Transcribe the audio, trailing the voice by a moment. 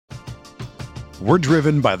We're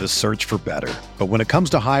driven by the search for better. But when it comes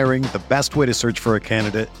to hiring, the best way to search for a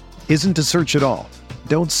candidate isn't to search at all.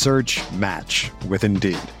 Don't search, match with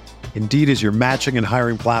Indeed. Indeed is your matching and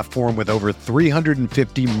hiring platform with over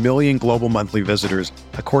 350 million global monthly visitors,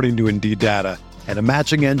 according to Indeed data, and a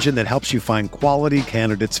matching engine that helps you find quality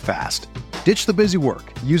candidates fast. Ditch the busy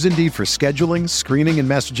work. Use Indeed for scheduling, screening, and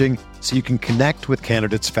messaging so you can connect with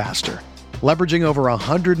candidates faster. Leveraging over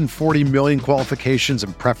 140 million qualifications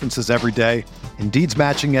and preferences every day, Indeed's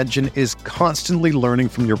matching engine is constantly learning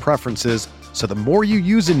from your preferences, so the more you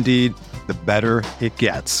use Indeed, the better it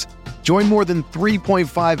gets. Join more than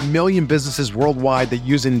 3.5 million businesses worldwide that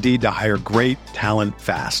use Indeed to hire great talent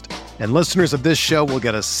fast. And listeners of this show will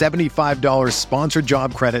get a $75 sponsored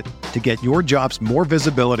job credit to get your jobs more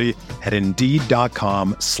visibility at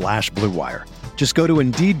Indeed.com/Blue Wire. Just go to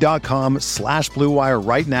Indeed.com/Blue Wire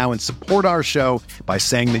right now and support our show by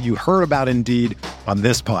saying that you heard about Indeed on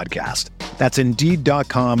this podcast. That's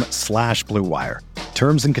Indeed.com/Blue Wire.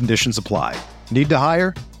 Terms and conditions apply. Need to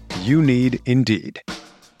hire? You need Indeed.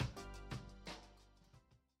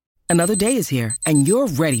 Another day is here, and you're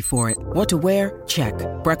ready for it. What to wear? Check.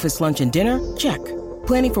 Breakfast, lunch, and dinner? Check.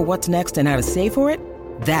 Planning for what's next and how to save for it?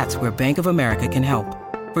 That's where Bank of America can help.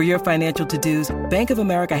 For your financial to-dos, Bank of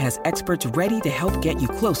America has experts ready to help get you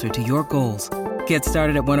closer to your goals. Get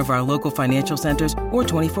started at one of our local financial centers or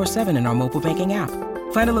 24/7 in our mobile banking app.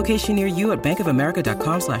 Find a location near you at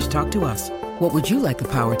bankofamerica.com/talktous. What would you like the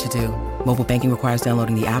power to do? Mobile banking requires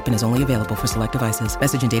downloading the app and is only available for select devices.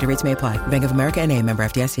 Message and data rates may apply. Bank of America N.A., member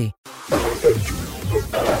FDIC. Entering the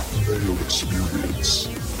Pat Mayo Experience.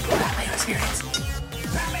 Pat Mayo Experience.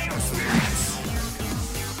 Pat Mayo Experience.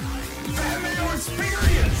 Pat Mayo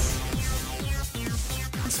Experience.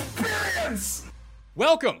 Experience.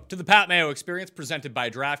 Welcome to the Pat Mayo Experience presented by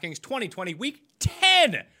DraftKings 2020 Week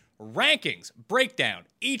 10 rankings breakdown.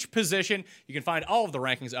 Each position, you can find all of the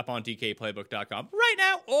rankings up on DKPlaybook.com right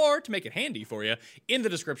now, or to make it handy for you, in the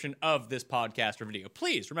description of this podcast or video.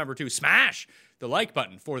 Please remember to smash the like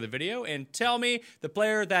button for the video and tell me the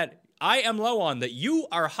player that I am low on that you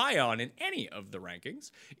are high on in any of the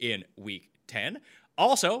rankings in Week 10.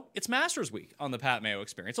 Also, it's Masters Week on the Pat Mayo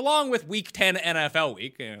Experience, along with Week 10 NFL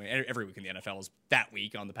Week. Every week in the NFL is that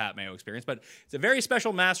week on the Pat Mayo Experience, but it's a very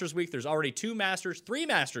special Masters Week. There's already 3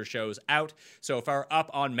 Masters shows out so far up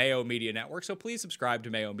on Mayo Media Network, so please subscribe to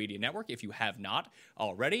Mayo Media Network if you have not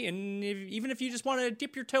already, and even if you just want to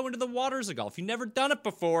dip your toe into the waters of golf, you've never done it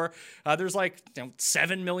before, there's like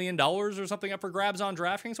 $7 million or something up for grabs on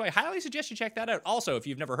DraftKings, so I highly suggest you check that out. Also, if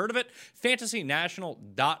you've never heard of it,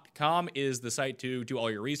 FantasyNational.com is the site to do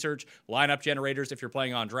all your research, lineup generators if you're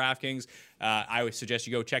playing on DraftKings. I would suggest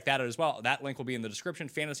you go check that out as well. That link will be in the description,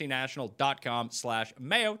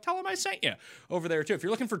 FantasyNational.com/Mayo. Tell them I sent you over there too. If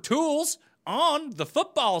you're looking for tools on the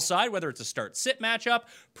football side, whether it's a start-sit matchup,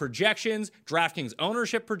 projections, DraftKings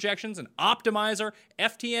ownership projections, an optimizer,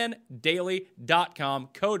 FTNDaily.com,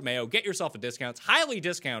 code Mayo. Get yourself a discount. It's highly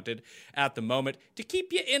discounted at the moment to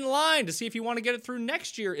keep you in line to see if you want to get it through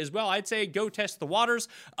next year as well. I'd say go test the waters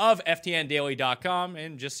of FTNDaily.com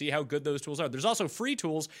and just see how good those tools are. There's also free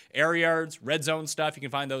tools, air yards, red zone stuff. You can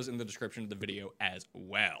find those in the description of the video as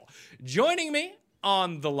well. Joining me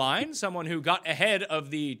on the line, someone who got ahead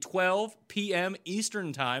of the 12 p.m.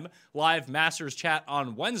 Eastern Time live Masters chat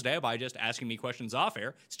on Wednesday by just asking me questions off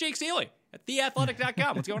air. It's Jake Seeley at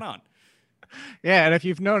theathletic.com. What's going on? Yeah, and if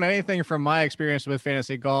you've known anything from my experience with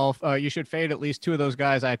fantasy golf, you should fade at least 2 of those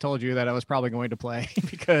guys I told you that I was probably going to play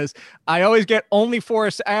because I always get only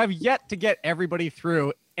 4. I have yet to get everybody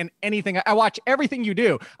through and anything. I watch everything you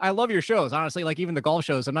do. I love your shows, honestly, like even the golf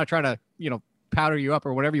shows. I'm not trying to, powder you up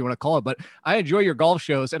or whatever you want to call it, but I enjoy your golf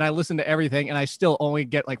shows and I listen to everything and I still only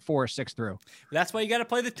get like 4 or 6 through. That's why you got to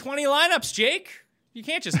play the 20 lineups, Jake. You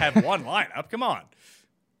can't just have one lineup. Come on.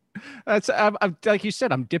 I'm like you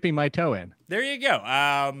said, I'm dipping my toe in. There you go.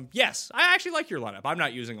 Yes, I actually like your lineup. I'm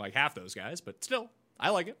not using like half those guys, but still,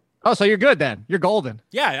 I like it. Oh, so you're good then. You're golden.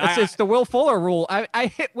 Yeah. It's the Will Fuller rule. I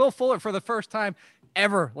hit Will Fuller for the first time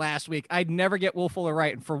ever last week. I'd never get Will Fuller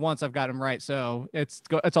right, and for once I've got him right, so it's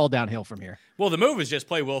all downhill from here. Well, the move is just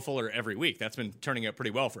play Will Fuller every week. That's been turning out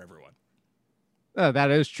pretty well for everyone. That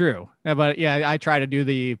is true. But yeah, I try to do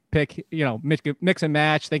the pick, mix and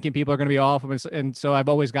match, thinking people are going to be off of, and so I've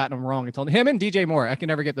always gotten them wrong. It's only him and DJ Moore. I can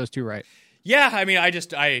never get those 2 right. Yeah, I mean, I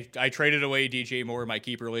traded away DJ Moore in my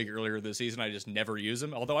keeper league earlier this season. I just never use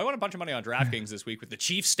him. Although I won a bunch of money on DraftKings this week with the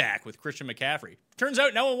Chiefs stack with Christian McCaffrey. Turns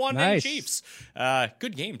out no one won any Chiefs.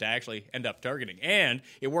 Good game to actually end up targeting. And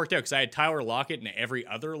it worked out because I had Tyler Lockett in every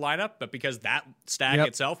other lineup, but because that stack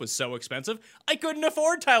itself was so expensive, I couldn't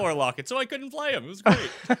afford Tyler Lockett, so I couldn't play him. It was great.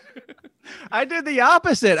 I did the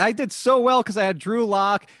opposite. I did so well because I had Drew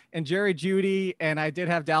Lock and Jerry Jeudy, and I did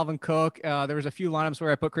have Dalvin Cook. There was a few lineups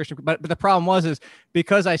where I put Christian, but the problem was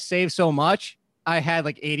because I saved so much, I had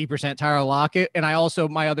like 80% Tyler Lockett, and I also,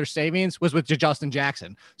 my other savings was with Justin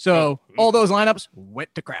Jackson. So all those lineups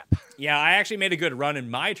went to crap. Yeah, I actually made a good run in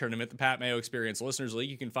my tournament, the Pat Mayo Experience Listeners League.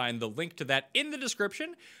 You can find the link to that in the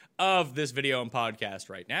description of this video and podcast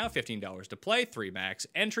right now. $15 to play, 3 max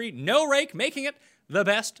entry, no rake, making it the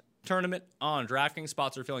best tournament on DraftKings.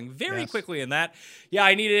 Spots are filling very quickly in that. Yeah,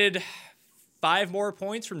 I needed 5 more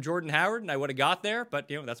points from Jordan Howard, and I would have got there, but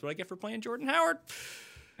that's what I get for playing Jordan Howard.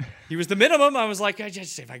 He was the minimum. I was like,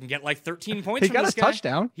 if I can get like 13 points from this guy. He got a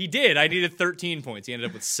touchdown. He did. I needed 13 points. He ended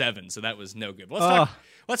up with 7, so that was no good. But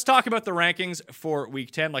let's talk about the rankings for Week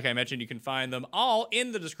 10. Like I mentioned, you can find them all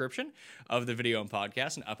in the description of the video and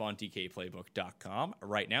podcast and up on DKPlaybook.com.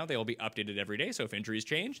 Right now, they will be updated every day, so if injuries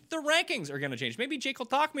change, the rankings are going to change. Maybe Jake will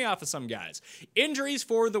talk me off of some guys. Injuries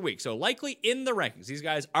for the week, so likely in the rankings. These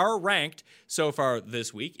guys are ranked so far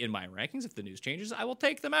this week in my rankings. If the news changes, I will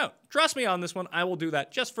take them out. Trust me on this one. I will do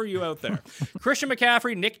that just for you out there. Christian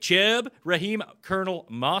McCaffrey, Nick Chubb, Raheem Colonel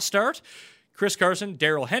Mostert, Chris Carson,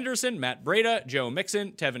 Darrell Henderson, Matt Breida, Joe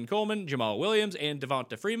Mixon, Tevin Coleman, Jamal Williams, and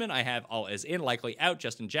Devonta Freeman. I have all as in, likely out.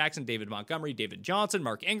 Justin Jackson, David Montgomery, David Johnson,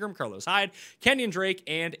 Mark Ingram, Carlos Hyde, Kenyon Drake,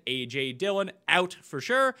 and A.J. Dillon out for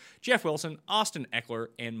sure. Jeff Wilson, Austin Eckler,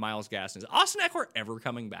 and Myles Gaskin. Is Austin Eckler ever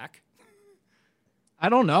coming back? I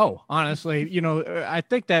don't know, honestly. I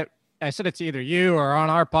think that I said it to either you or on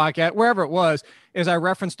our podcast, wherever it was, is I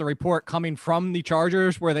referenced the report coming from the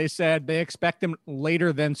Chargers where they said they expect him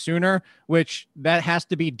later than sooner, which that has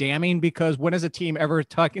to be damning because when is a team ever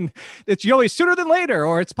talking? It's always sooner than later,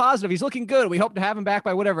 or it's positive. He's looking good. We hope to have him back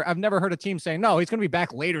by whatever. I've never heard a team saying, no, he's going to be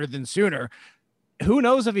back later than sooner. Who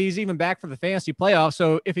knows if he's even back for the fantasy playoffs?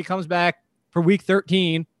 So if he comes back for week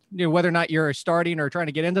 13, whether or not you're starting or trying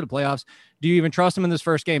to get into the playoffs, do you even trust him in this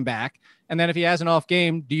first game back? And then if he has an off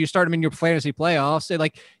game, do you start him in your fantasy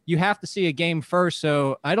playoffs? You have to see a game first.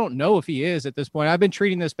 So I don't know if he is at this point. I've been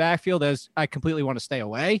treating this backfield as I completely want to stay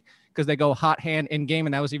away because they go hot hand in game.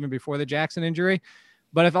 And that was even before the Jackson injury.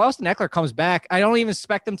 But if Austin Eckler comes back, I don't even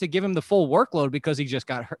expect them to give him the full workload because he just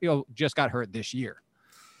got hurt this year.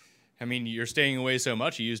 I mean, you're staying away so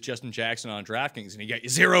much. You used Justin Jackson on DraftKings, and he got you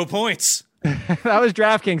 0 points. That was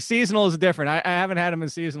DraftKings. Seasonal is different. I haven't had him in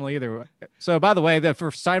seasonal either. So, by the way, for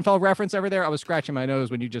Seinfeld reference over there, I was scratching my nose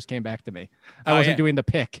when you just came back to me. I wasn't doing the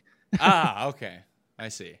pick. Okay. I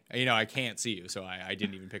see. I can't see you, so I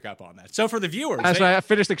didn't even pick up on that. So for the viewers... That's why I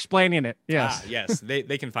finished explaining it. Yes. Yes.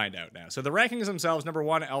 They can find out now. So the rankings themselves, number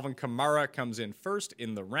 1, Alvin Kamara comes in first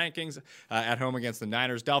in the rankings at home against the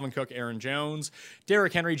Niners. Dalvin Cook, Aaron Jones,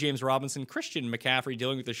 Derrick Henry, James Robinson, Christian McCaffrey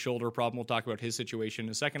dealing with the shoulder problem. We'll talk about his situation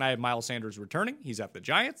in a second. I have Miles Sanders returning. He's at the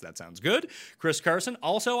Giants. That sounds good. Chris Carson,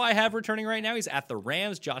 also I have returning right now. He's at the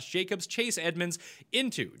Rams. Josh Jacobs, Chase Edmonds,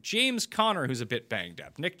 into James Conner, who's a bit banged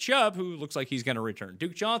up. Nick Chubb, who looks like he's going to return.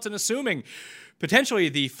 Duke Johnson, assuming potentially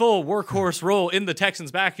the full workhorse role in the Texans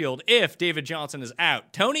backfield if David Johnson is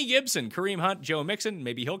out. Tony Gibson, Kareem Hunt, Joe Mixon,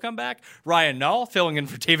 maybe he'll come back. Ryan Nall filling in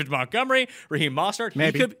for David Montgomery. Raheem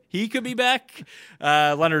Mostert, he could be back.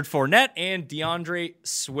 Leonard Fournette and DeAndre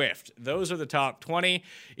Swift. Those are the top 20.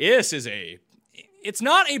 It's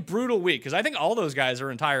not a brutal week because I think all those guys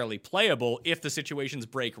are entirely playable if the situations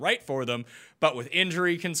break right for them. But with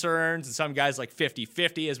injury concerns and some guys like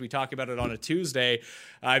 50-50, as we talk about it on a Tuesday,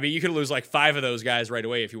 you could lose like 5 of those guys right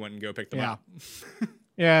away if you went and go pick them up.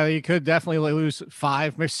 Yeah, you could definitely lose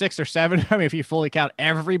 5, maybe 6 or 7. If you fully count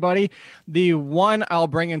everybody. The one I'll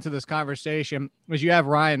bring into this conversation was you have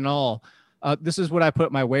Ryan Nall. This is what I put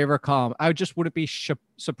in my waiver column. I just wouldn't be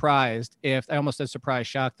surprised if I almost said surprise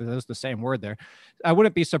shocked. That was the same word there. I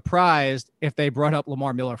wouldn't be surprised if they brought up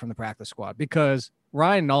Lamar Miller from the practice squad because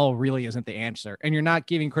Ryan Nall really isn't the answer. And you're not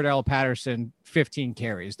giving Cordell Patterson 15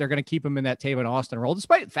 carries. They're going to keep him in that Tavon Austin role,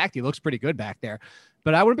 despite the fact he looks pretty good back there.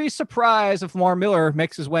 But I wouldn't be surprised if Lamar Miller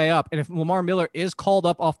makes his way up. And if Lamar Miller is called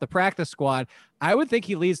up off the practice squad, I would think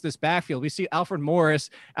he leads this backfield. We see Alfred Morris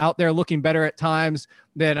out there looking better at times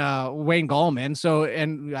than Wayne Gallman.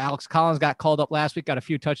 And Alex Collins got called up last week, got a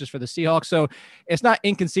few touches for the Seahawks. So it's not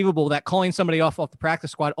inconceivable that calling somebody off the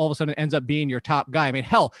practice squad all of a sudden ends up being your top guy. I mean,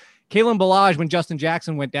 hell, Kalen Ballage, when Justin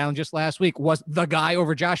Jackson went down just last week, was the guy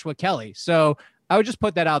over Joshua Kelly. So I would just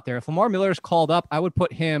put that out there. If Lamar Miller is called up, I would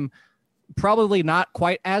put him probably not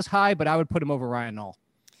quite as high, but I would put him over Ryan Nall.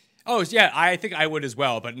 Oh, yeah, I think I would as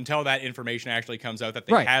well. But until that information actually comes out that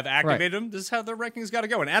they have activated him, this is how the rankings got to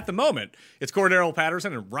go. And at the moment, it's Cordell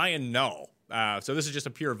Patterson and Ryan Nall. So this is just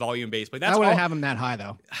a pure volume-based play. I wouldn't have him that high,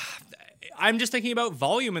 though. I'm just thinking about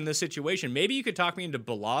volume in this situation. Maybe you could talk me into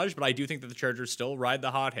Balazs, but I do think that the Chargers still ride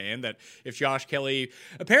the hot hand. That if Josh Kelly,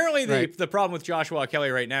 apparently the problem with Joshua Kelly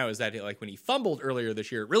right now is that like when he fumbled earlier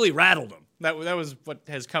this year, it really rattled him. That was what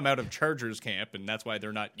has come out of Chargers camp, and that's why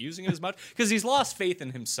they're not using it as much because he's lost faith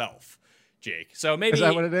in himself. Jake. So maybe is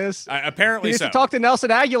that what it is? Apparently, he needs to talk to Nelson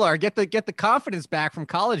Aguilar, get the confidence back from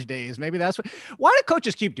college days. Maybe that's what. Why do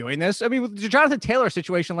coaches keep doing this? I mean, with the Jonathan Taylor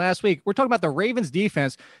situation last week, we're talking about the Ravens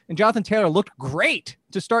defense, and Jonathan Taylor looked great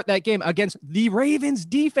to start that game against the Ravens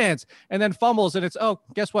defense, and then fumbles, and it's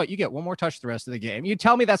guess what? You get one more touch the rest of the game. You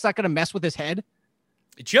tell me that's not going to mess with his head?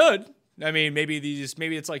 It should. I mean, maybe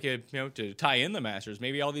it's like to tie in the Masters.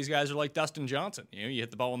 Maybe all these guys are like Dustin Johnson. You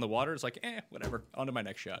hit the ball in the water. It's like, whatever. On to my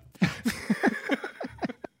next shot.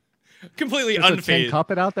 Completely unfazed.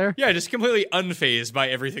 Cup it out there? Yeah, just completely unfazed by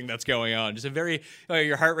everything that's going on. Just a very,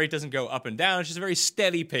 your heart rate doesn't go up and down. It's just a very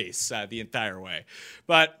steady pace the entire way.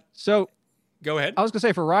 But so, go ahead. I was going to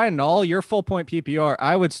say for Ryan Nall, your full point PPR,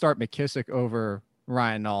 I would start McKissick over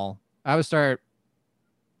Ryan Nall. I would start.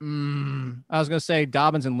 I was going to say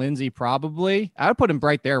Dobbins and Lindsey probably. I would put him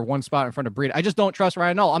right there, one spot in front of Breida. I just don't trust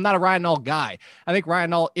Ryan Nall. I'm not a Ryan Nall guy. I think Ryan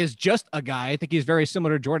Nall is just a guy. I think he's very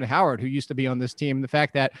similar to Jordan Howard, who used to be on this team. The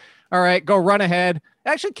fact that, all right, go run ahead.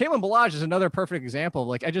 Actually, Kalen Balazs is another perfect example.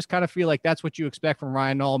 Like, I just kind of feel like that's what you expect from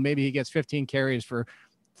Ryan Nall. Maybe he gets 15 carries for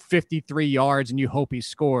 53 yards and you hope he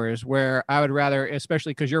scores, where I would rather,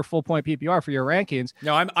 especially because you're full point PPR for your rankings.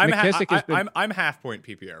 No, I'm half point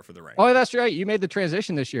PPR for the rankings. Oh, that's right. You made the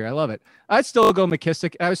transition this year. I love it. I'd still go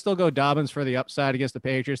McKissick. I would still go Dobbins for the upside against the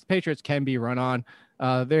Patriots. The Patriots can be run on.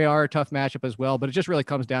 They are a tough matchup as well, but it just really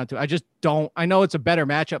comes down to, I know it's a better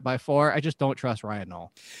matchup by far. I just don't trust Ryan Nall.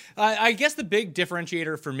 I guess the big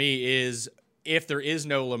differentiator for me is, if there is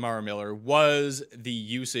no Lamar Miller, was the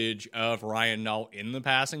usage of Ryan Nall in the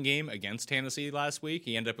passing game against Tennessee last week.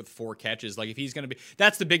 He ended up with 4 catches. Like, if he's going to be,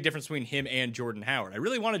 that's the big difference between him and Jordan Howard. I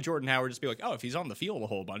really wanted Jordan Howard just to be like, if he's on the field a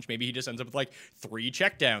whole bunch, maybe he just ends up with like 3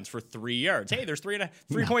 checkdowns for 3 yards. Hey, there's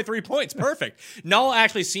 3.3 points. Perfect. Nall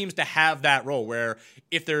actually seems to have that role where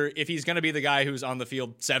if he's going to be the guy who's on the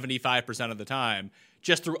field 75% of the time,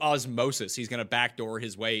 just through osmosis, he's going to backdoor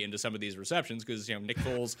his way into some of these receptions because, Nick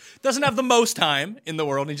Foles doesn't have the most time in the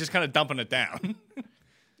world, and he's just kind of dumping it down.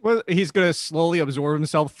 Well, he's going to slowly absorb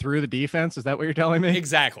himself through the defense. Is that what you're telling me?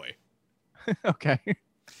 Exactly. Okay.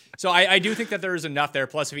 So I do think that there is enough there.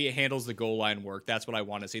 Plus, if he handles the goal line work, that's what I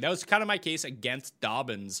want to see. That was kind of my case against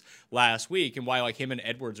Dobbins last week, and why him and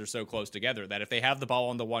Edwards are so close together, that if they have the ball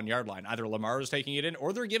on the 1 yard line, either Lamar is taking it in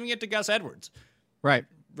or they're giving it to Gus Edwards. Right.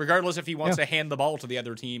 Regardless if he wants to hand the ball to the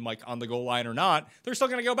other team, like on the goal line or not, they're still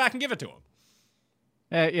going to go back and give it to him.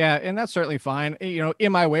 Yeah, and that's certainly fine.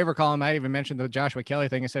 In my waiver column, I even mentioned the Joshua Kelly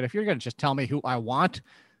thing. I said, if you're going to just tell me who I want,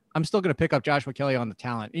 I'm still going to pick up Joshua Kelly on the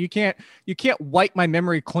talent. You can't wipe my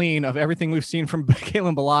memory clean of everything we've seen from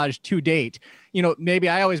Kalen Balazs to date. Maybe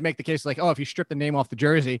I always make the case like, if you strip the name off the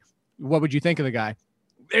jersey, what would you think of the guy?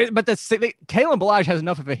 But Kalen Balazs has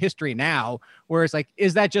enough of a history now where it's like,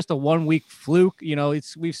 is that just a 1 week fluke?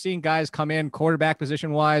 We've seen guys come in quarterback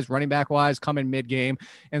position wise, running back wise, come in mid game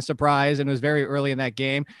and surprise. And it was very early in that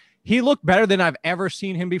game. He looked better than I've ever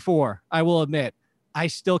seen him before. I will admit, I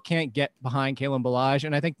still can't get behind Kalen Balazs.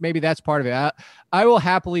 And I think maybe that's part of it. I will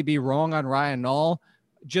happily be wrong on Ryan Nall,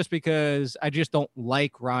 just because I just don't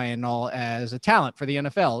like Ryan Nall as a talent for the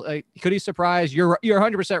NFL. Could he surprise? You're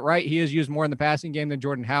 100% right. He is used more in the passing game than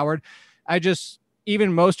Jordan Howard.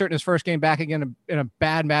 Even Mostert in his first game back again in a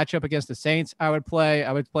bad matchup against the Saints, I would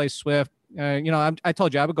play Swift. I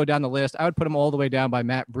told you I would go down the list. I would put him all the way down by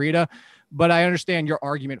Matt Breida, but I understand your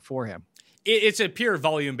argument for him. It's a pure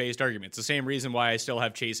volume-based argument. It's the same reason why I still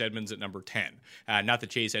have Chase Edmonds at number 10. Not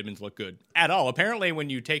that Chase Edmonds looked good at all. Apparently,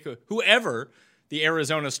 when you take whoever the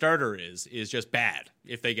Arizona starter is just bad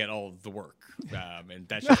if they get all of the work. And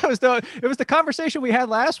that's just... it was the conversation we had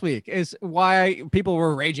last week is why people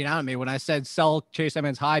were raging out at me when I said sell Chase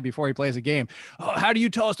Edmonds high before he plays a game. How do you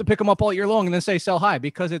tell us to pick him up all year long and then say sell high?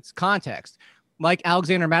 Because it's context. Like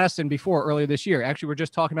Alexander Madison earlier this year. Actually, we're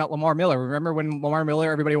just talking about Lamar Miller. Remember when Lamar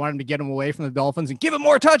Miller, everybody wanted to get him away from the Dolphins and give him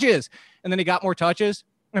more touches. And then he got more touches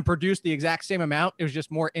and produced the exact same amount. It was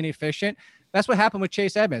just more inefficient. That's what happened with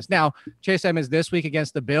Chase Edmonds. Now, Chase Edmonds this week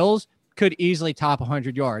against the Bills could easily top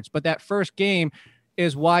 100 yards. But that first game,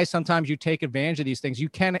 is why sometimes you take advantage of these things.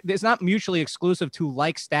 It's not mutually exclusive to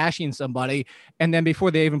like stashing somebody and then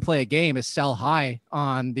before they even play a game is sell high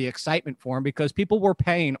on the excitement for him, because people were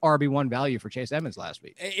paying RB1 value for Chase Edmonds last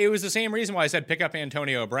week. It was the same reason why I said pick up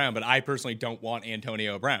Antonio Brown, but I personally don't want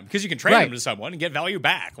Antonio Brown because you can trade him to someone and get value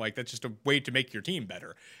back. Like, that's just a way to make your team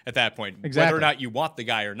better at that point, whether or not you want the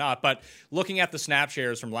guy or not. But looking at the snap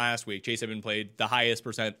shares from last week, Chase Edmonds played the highest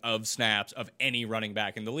percent of snaps of any running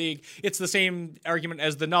back in the league. It's the same argument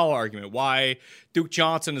as the null argument, why Duke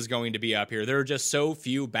Johnson is going to be up here. There are just so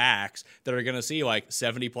few backs that are going to see like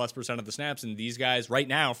 70+% of the snaps, and these guys right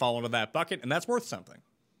now fall into that bucket, and that's worth something.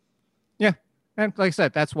 Yeah. And like I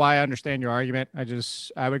said, that's why I understand your argument.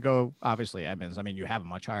 I would go, obviously, Edmonds. I mean, you have him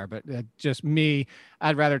much higher, but just me,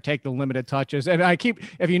 I'd rather take the limited touches. And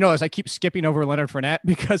if you notice, I keep skipping over Leonard Fournette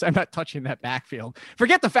because I'm not touching that backfield.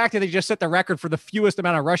 Forget the fact that they just set the record for the fewest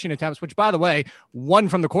amount of rushing attempts, which, by the way, one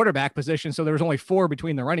from the quarterback position. So there was only 4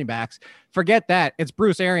 between the running backs. Forget that. It's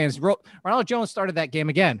Bruce Arians. Ronald Jones started that game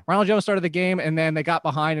again. Ronald Jones started the game, and then they got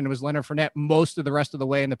behind, and it was Leonard Fournette most of the rest of the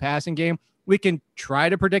way in the passing game. We can try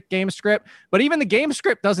to predict game script, but even the game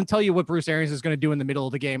script doesn't tell you what Bruce Arians is going to do in the middle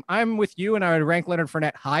of the game. I'm with you, and I would rank Leonard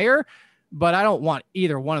Fournette higher, but I don't want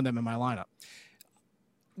either one of them in my lineup.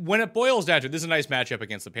 When it boils down to it, this is a nice matchup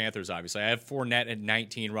against the Panthers, obviously. I have Fournette at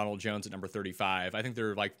 19, Ronald Jones at number 35. I think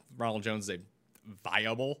they're like Ronald Jones is a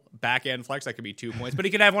viable back-end flex. That could be 2 points, but he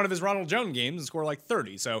could have one of his Ronald Jones games and score like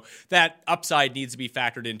 30. So that upside needs to be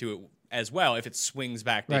factored into it as well if it swings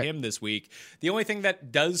back to him this week. The only thing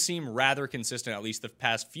that does seem rather consistent, at least the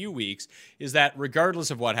past few weeks, is that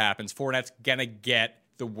regardless of what happens, Fournette's going to get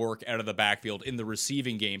the work out of the backfield in the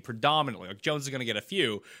receiving game predominantly. Like, Jones is going to get a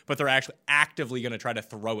few, but they're actually actively going to try to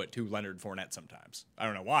throw it to Leonard Fournette sometimes. I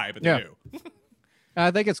don't know why, but they do.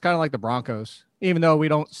 I think it's kind of like the Broncos, even though we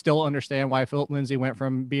don't still understand why Philip Lindsay went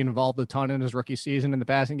from being involved a ton in his rookie season in the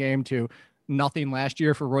passing game to nothing last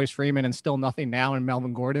year for Royce Freeman and still nothing now in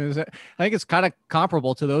Melvin Gordon. I think it's kind of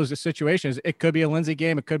comparable to those situations. It could be a Lindsay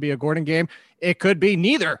game. It could be a Gordon game. It could be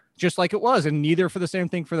neither, just like it was, and neither for the same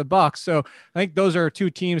thing for the Bucs. So I think those are two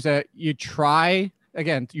teams that you try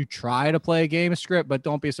to play a game script, but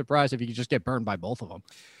don't be surprised if you just get burned by both of them.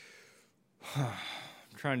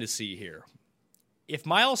 I'm trying to see here. If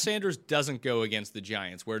Miles Sanders doesn't go against the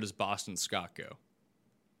Giants, where does Boston Scott go?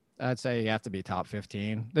 I'd say you have to be top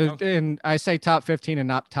 15. And I say top 15 and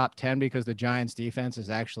not top 10 because the Giants defense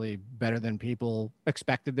is actually better than people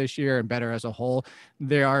expected this year and better as a whole.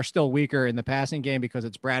 They are still weaker in the passing game because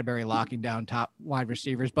it's Bradbury locking down top wide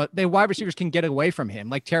receivers, but the wide receivers can get away from him,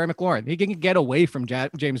 like Terry McLaurin. He can get away from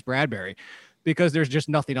James Bradbury because there's just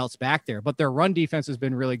nothing else back there. But their run defense has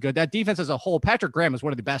been really good. That defense as a whole, Patrick Graham is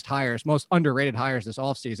one of the best hires, most underrated hires this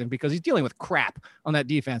offseason because he's dealing with crap on that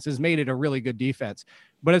defense, has made it a really good defense.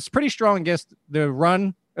 But it's pretty strong against the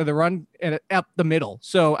run and up the middle.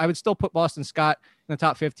 So I would still put Boston Scott in the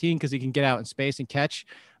top 15 because he can get out in space and catch.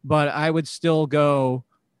 But I would still go,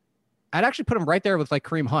 I'd actually put him right there with like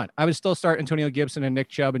Kareem Hunt. I would still start Antonio Gibson and Nick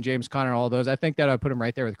Chubb and James Conner, all those. I think that I'd put him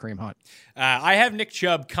right there with Kareem Hunt. I have Nick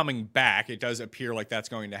Chubb coming back. It does appear like that's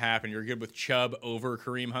going to happen. You're good with Chubb over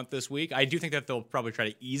Kareem Hunt this week. I do think that they'll probably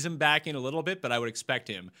try to ease him back in a little bit, but I would expect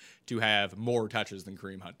him to have more touches than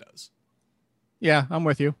Kareem Hunt does. Yeah, I'm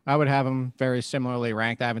with you. I would have him very similarly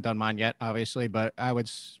ranked. I haven't done mine yet, obviously, but I would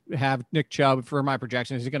have Nick Chubb for my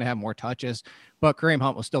projections. He's going to have more touches, but Kareem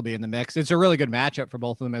Hunt will still be in the mix. It's a really good matchup for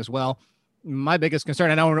both of them as well. My biggest concern,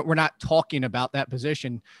 I know we're not talking about that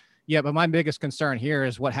position yet, but my biggest concern here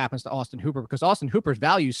is what happens to Austin Hooper, because Austin Hooper's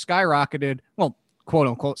value skyrocketed, well, quote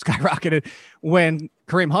unquote skyrocketed when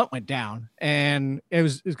Kareem Hunt went down, and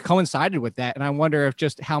it coincided with that. And I wonder if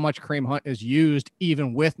just how much Kareem Hunt is used,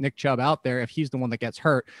 even with Nick Chubb out there, if he's the one that gets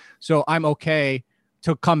hurt. So I'm okay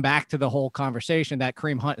to come back to the whole conversation that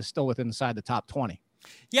Kareem Hunt is still inside the top 20.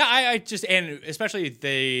 Yeah, I just, and especially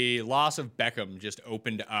the loss of Beckham just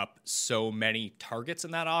opened up so many targets in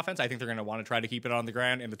that offense. I think they're going to want to try to keep it on the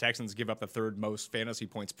ground, and the Texans give up the third most fantasy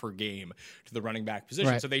points per game to the running back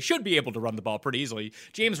position. Right. So they should be able to run the ball pretty easily.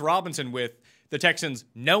 James Robinson, with the Texans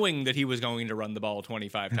knowing that he was going to run the ball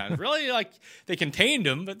 25 times, really, like, they contained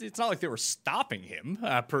him, but it's not like they were stopping him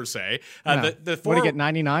per se. What did he get,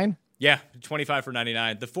 99? Yeah, 25 for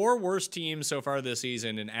 99. The 4 worst teams so far this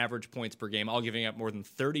season in average points per game, all giving up more than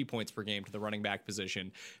 30 points per game to the running back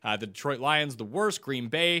position. The Detroit Lions, the worst, Green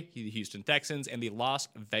Bay, the Houston Texans, and the Las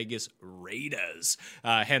Vegas Raiders.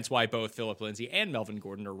 Hence why both Philip Lindsay and Melvin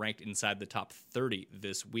Gordon are ranked inside the top 30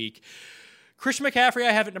 this week. Christian McCaffrey,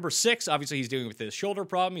 I have at number 6. Obviously, he's dealing with his shoulder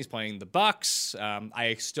problem. He's playing the Bucks.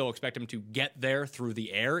 I still expect him to get there through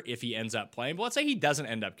the air if he ends up playing. But let's say he doesn't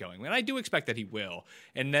end up going. And I do expect that he will.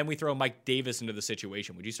 And then we throw Mike Davis into the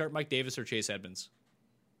situation. Would you start Mike Davis or Chase Edmonds?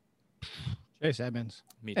 Chase Edmonds.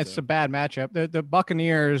 Me too. It's a bad matchup. The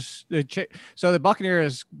Buccaneers. So the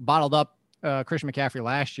Buccaneers bottled up Christian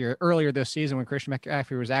McCaffrey earlier this season when Christian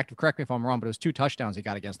McCaffrey was active. Correct me if I'm wrong, but it was 2 touchdowns he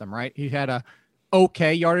got against them, right? He had a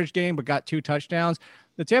okay yardage game, but got 2 touchdowns.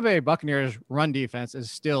 The Tampa Bay Buccaneers run defense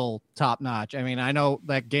is still top notch. I mean, I know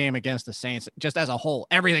that game against the Saints, just as a whole,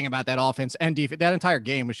 everything about that offense and defense, that entire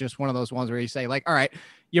game was just one of those ones where you say, like, all right,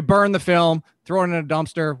 you burn the film, throw it in a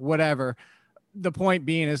dumpster, whatever. The point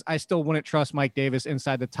being is I still wouldn't trust Mike Davis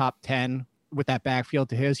inside the top 10 with that backfield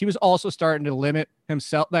to his. He was also starting to limit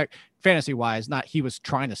himself, like fantasy wise, not he was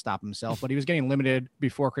trying to stop himself, but he was getting limited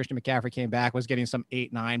before Christian McCaffrey came back, was getting some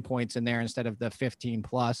 8-9 points in there instead of the 15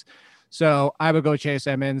 plus. So I would go Chase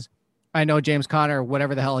Edmonds. I know James Conner,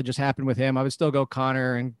 whatever the hell had just happened with him, I would still go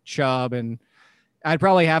Conner and Chubb, and I'd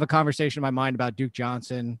probably have a conversation in my mind about Duke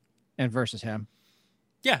Johnson and versus him.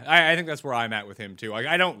 Yeah, I think that's where I'm at with him, too. Like,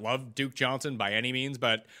 I don't love Duke Johnson by any means,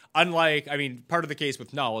 but unlike, I mean, part of the case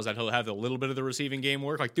with Null is that he'll have a little bit of the receiving game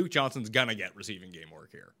work. Like, Duke Johnson's going to get receiving game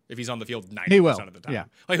work here if he's on the field 90% of the time. Yeah.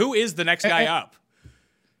 Like, who is the next guy up?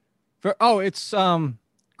 It's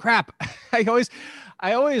crap.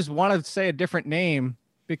 I always want to say a different name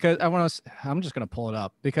because I'm just going to pull it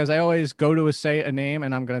up because I always go to say a name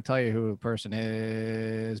and I'm going to tell you who the person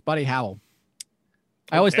is. Buddy Howell.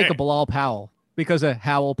 I always think of Bilal Powell. Because of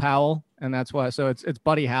Howell Powell, and that's why. So it's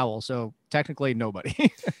Buddy Howell. So technically nobody.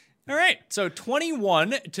 All right. So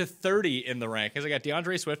 21 to 30 in the rankings. I got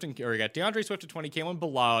DeAndre Swift at 20, Kalen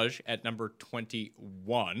Ballage at number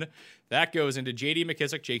 21. That goes into J.D.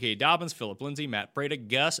 McKissick, J.K. Dobbins, Phillip Lindsay, Matt Breida,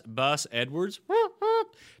 Gus Bus Edwards,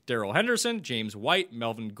 Darrell Henderson, James White,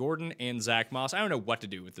 Melvin Gordon, and Zach Moss. I don't know what to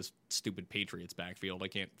do with this stupid Patriots backfield. I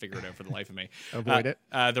can't figure it out for the life of me. Avoid it.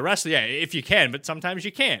 The rest, if you can, but sometimes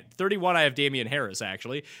you can't. 31, I have Damian Harris,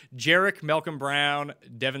 actually. Jarek, Malcolm Brown,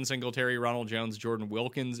 Devin Singletary, Ronald Jones, Jordan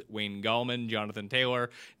Wilkins, Wayne Gallman, Jonathan Taylor,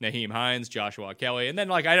 Naheem Hines, Joshua Kelly. And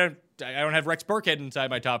then, I don't have Rex Burkhead inside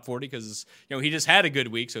my top 40 because, he just had a good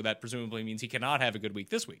week, so that presumably means he cannot have a good week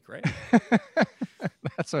this week, right?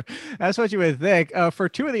 That's what you would think. For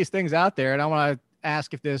 2 of these things out there, and I want to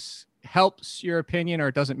ask if this helps your opinion or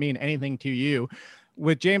it doesn't mean anything to you.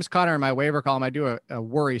 With James Conner in my waiver column, I do a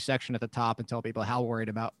worry section at the top and tell people how worried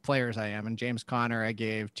about players I am. And James Conner, I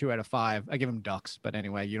gave 2 out of 5. I give him ducks, but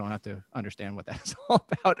anyway, you don't have to understand what that's all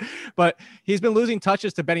about. But he's been losing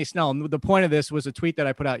touches to Benny Snell. And the point of this was a tweet that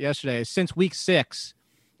I put out yesterday. Since week 6,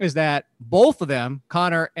 is that both of them,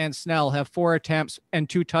 Conner and Snell, have 4 attempts and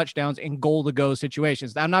 2 touchdowns in goal-to-go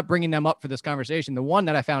situations. I'm not bringing them up for this conversation. The one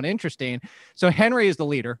that I found interesting, so Henry is the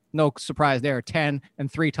leader. No surprise there, 10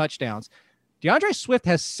 and 3 touchdowns. DeAndre Swift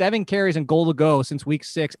has 7 carries and goal-to-go since week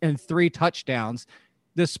 6 and 3 touchdowns.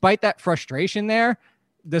 Despite that frustration there,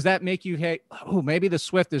 does that make you, hey, maybe the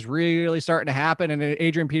Swift is really starting to happen? And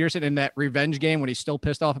Adrian Peterson in that revenge game when he's still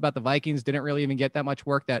pissed off about the Vikings didn't really even get that much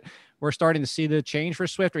work, that we're starting to see the change for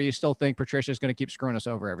Swift, or you still think Patricia is going to keep screwing us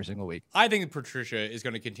over every single week? I think Patricia is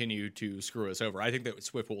going to continue to screw us over. I think that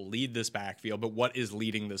Swift will lead this backfield, but what is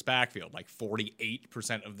leading this backfield?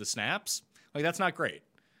 48% of the snaps? That's not great.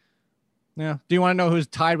 Yeah. Do you want to know who's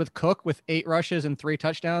tied with Cook with 8 rushes and 3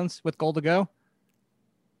 touchdowns with goal to go?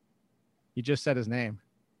 You just said his name.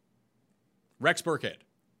 Rex Burkhead.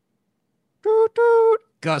 Toot, toot.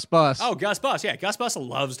 Gus Bus. Oh, Gus Bus. Yeah, Gus Bus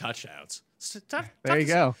loves touchdowns. There you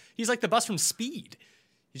go. He's like the bus from Speed.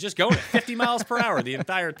 He's just going at 50 miles per hour the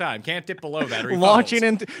entire time. Can't dip below that. Launching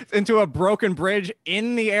into a broken bridge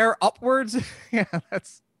in the air upwards. Yeah,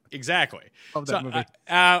 that's... Exactly. Love that movie.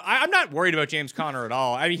 I'm not worried about James Conner at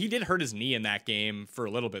all. I mean, he did hurt his knee in that game for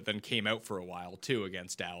a little bit, then came out for a while, too,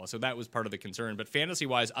 against Dallas. So that was part of the concern. But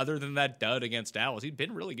fantasy-wise, other than that dud against Dallas, he'd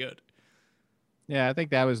been really good. Yeah, I think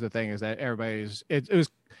that was the thing, is that it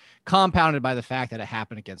was compounded by the fact that it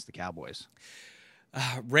happened against the Cowboys.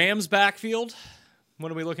 Rams backfield,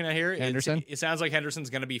 what are we looking at here? Henderson? It sounds like Henderson's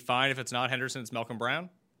going to be fine. If it's not Henderson, it's Malcolm Brown.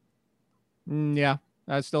 Yeah.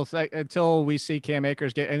 I still think until we see Cam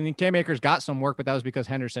Akers Cam Akers got some work, but that was because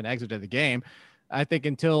Henderson exited the game. I think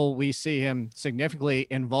until we see him significantly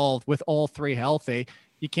involved with all 3 healthy,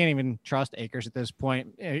 you can't even trust Akers at this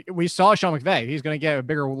point. We saw Sean McVay. He's going to get a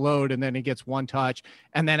bigger load, and then he gets 1 touch.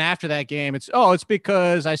 And then after that game, it's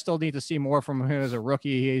because I still need to see more from him as a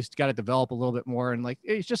rookie. He's got to develop a little bit more. And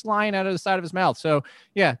he's just lying out of the side of his mouth. So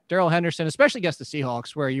yeah, Darrell Henderson, especially against the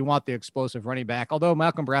Seahawks, where you want the explosive running back, although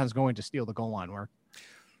Malcolm Brown's going to steal the goal line work.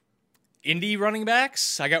 Indy running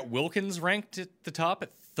backs, I got Wilkins ranked at the top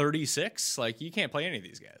at 36. Like, you can't play any of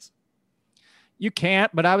these guys. You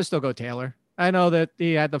can't, but I would still go Taylor. I know that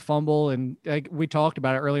he had the fumble, and we talked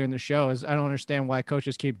about it earlier in the show. Is I don't understand why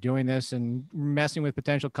coaches keep doing this and messing with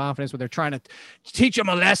potential confidence when they're trying to teach him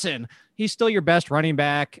a lesson. He's still your best running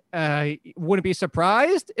back. Wouldn't be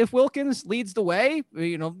surprised if Wilkins leads the way.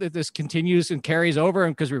 You know, if this continues and carries over,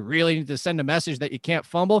 and because we really need to send a message that you can't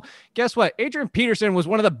fumble. Guess what? Adrian Peterson was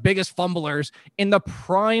one of the biggest fumblers in the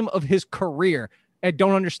prime of his career. I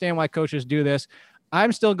don't understand why coaches do this.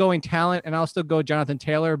 I'm still going talent, and I'll still go Jonathan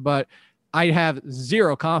Taylor, but I have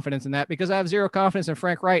zero confidence in that because I have zero confidence in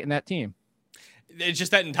Frank Wright and that team. It's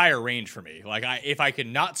just that entire range for me. Like, if I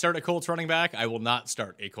can not start a Colts running back, I will not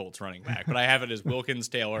start a Colts running back. But I have it as Wilkins,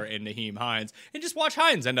 Taylor, and Nyheim Hines. And just watch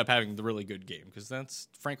Hines end up having the really good game because that's,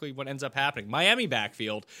 frankly, what ends up happening. Miami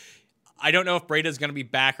backfield, I don't know if Breida is going to be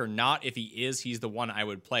back or not. If he is, he's the one I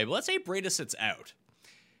would play. But let's say Breida sits out.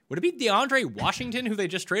 Would it be DeAndre Washington, who they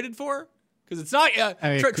just traded for? Because it's not,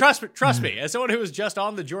 trust me, as someone who was just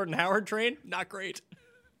on the Jordan Howard train, not great.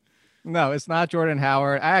 No, it's not Jordan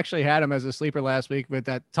Howard. I actually had him as a sleeper last week, but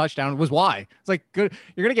that touchdown was why. It's like, good.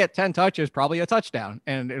 You're going to get 10 touches, probably a touchdown,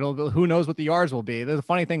 and who knows what the yards will be. The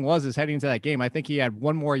funny thing is heading into that game, I think he had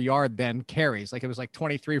one more yard than carries. Like, it was like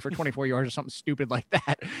 23 for 24 yards or something stupid like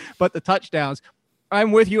that. But the touchdowns,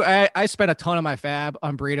 I'm with you. I spent a ton of my fab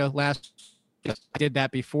on Breida last I did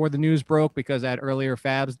that before the news broke because I had earlier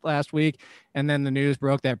fabs last week. And then the news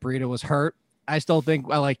broke that Breida was hurt. I still think,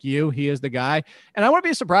 like you, he is the guy. And I wouldn't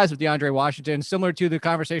be surprised if DeAndre Washington, similar to the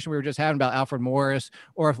conversation we were just having about Alfred Morris,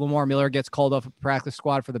 or if Lamar Miller gets called off a practice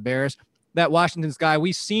squad for the Bears, that Washington's guy,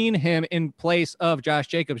 we've seen him in place of Josh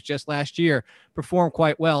Jacobs just last year perform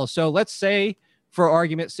quite well. So let's say, for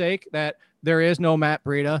argument's sake, that there is no Matt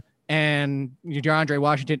Breida and DeAndre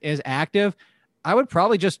Washington is active. I would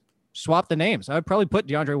probably just swap the names. I would probably put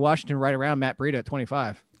DeAndre Washington right around Matt Breida at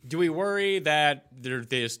 25. Do we worry that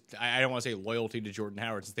there's, I don't want to say loyalty to Jordan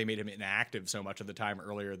Howard since they made him inactive so much of the time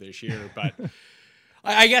earlier this year, but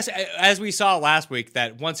I guess as we saw last week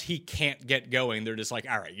that once he can't get going, they're just like,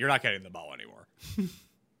 all right, you're not getting the ball anymore.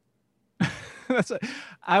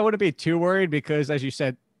 I wouldn't be too worried because, as you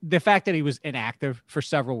said, the fact that he was inactive for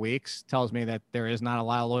several weeks tells me that there is not a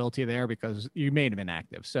lot of loyalty there because you made him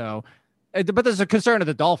inactive. So, but there's a concern of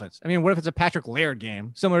the Dolphins. I mean, what if it's a Patrick Laird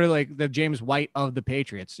game, similar to like the James White of the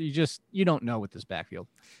Patriots? You don't know with this backfield.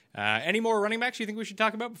 Any more running backs you think we should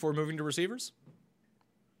talk about before moving to receivers?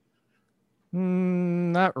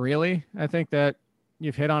 Not really. I think that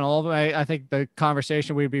you've hit on all of them. I think the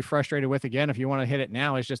conversation we'd be frustrated with again, if you want to hit it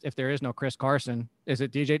now, is just if there is no Chris Carson, is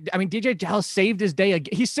it DJ? I mean, DJ Dallas saved his day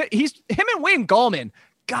again. He's him and Wayne Gallman.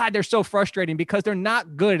 God, they're so frustrating because they're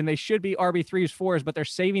not good and they should be RB3s, 4s, but they're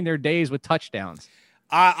saving their days with touchdowns.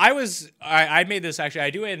 I made this actually. I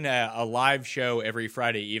do a live show every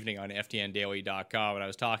Friday evening on FTNDaily.com, and I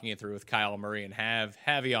was talking it through with Kyle Murray and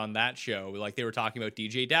Javi on that show. Like, they were talking about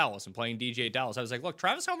DJ Dallas and playing DJ Dallas. I was like, look,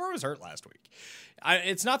 Travis Homer was hurt last week.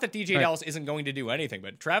 It's not that DJ Dallas isn't going to do anything,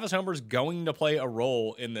 but Travis Homer's going to play a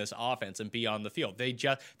role in this offense and be on the field.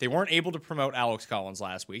 They weren't able to promote Alex Collins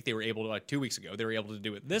last week. They were able to, like 2 weeks ago. They were able to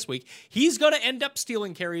do it this week. He's going to end up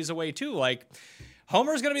stealing carries away too. Like,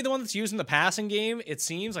 Homer's going to be the one that's using the passing game, it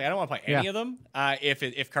seems. Like, I don't want to play any of them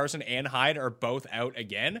if Carson and Hyde are both out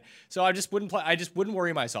again. So I just wouldn't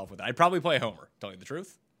worry myself with it. I'd probably play Homer, tell you the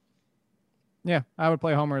truth. Yeah, I would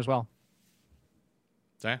play Homer as well.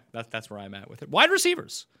 So yeah, that's where I'm at with it. Wide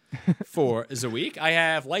receivers for the week. I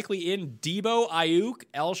have likely in Debo, Ayuk,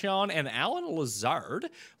 Elshon, and Alan Lazard.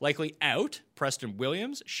 Likely out, Preston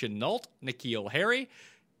Williams, Shenault, N'Keal Harry.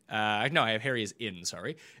 No, I have Harry as in,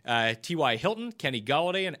 sorry. T.Y. Hilton, Kenny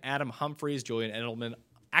Golladay, and Adam Humphries, Julian Edelman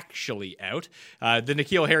actually out. The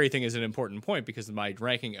N'Keal Harry thing is an important point because of my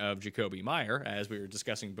ranking of Jacoby Meyer, as we were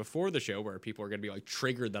discussing before the show, where people are going to be like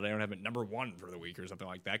triggered that I don't have it number 1 for the week or something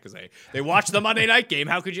like that because they watched the Monday night game.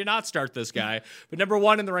 How could you not start this guy? But number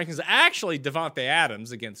 1 in the rankings is actually Devontae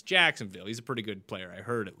Adams against Jacksonville. He's a pretty good player, I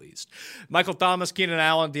heard at least. Michael Thomas, Keenan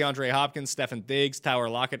Allen, DeAndre Hopkins, Stefon Diggs, Tyler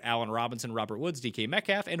Lockett, Allen Robinson, Robert Woods, DK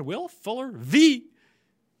Metcalf, and Will Fuller v.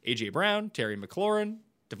 A.J. Brown, Terry McLaurin,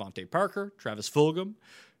 Devontae Parker, Travis Fulgham,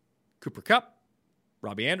 Cooper Kupp,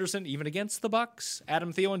 Robbie Anderson, even against the Bucks.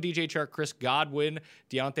 Adam Thielen, DJ Chark, Chris Godwin,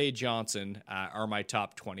 Deontay Johnson are my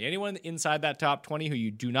top 20. Anyone inside that top 20 who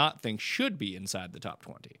you do not think should be inside the top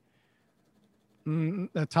 20?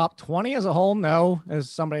 The top 20 as a whole, no. As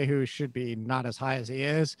somebody who should be not as high as he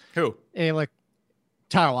is. Who? Like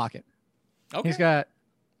Tyler Lockett. Okay.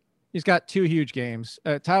 He's got 2 huge games.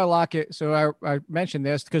 Tyler Lockett, so I mentioned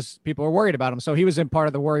this because people are worried about him. So he was in part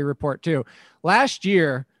of the worry report too. Last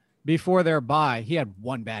year, before their bye, he had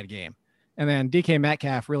one bad game. And then DK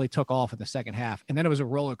Metcalf really took off in the second half. And then it was a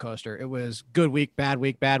roller coaster. It was good week, bad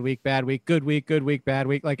week, bad week, bad week, good week, bad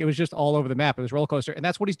week. Like, it was just all over the map. It was roller coaster. And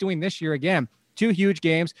that's what he's doing this year again. 2 huge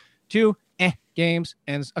games, 2 games,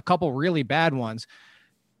 and a couple really bad ones.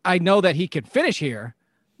 I know that he could finish here,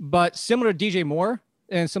 but similar to DJ Moore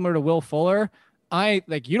and similar to Will Fuller,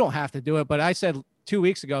 you don't have to do it. But I said 2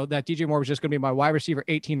 weeks ago that DJ Moore was just going to be my wide receiver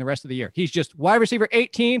 18 the rest of the year. He's just wide receiver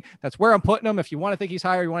 18. That's where I'm putting him. If you want to think he's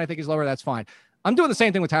higher, you want to think he's lower, that's fine. I'm doing the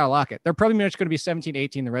same thing with Tyler Lockett. They're probably much going to be 17,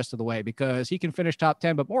 18 the rest of the way because he can finish top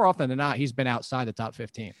 10, but more often than not, he's been outside the top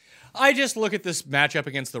 15. I just look at this matchup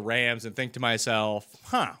against the Rams and think to myself,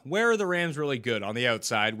 where are the Rams really good? On the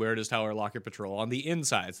outside, where does Tyler Lockett patrol? On the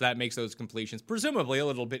inside, so that makes those completions presumably a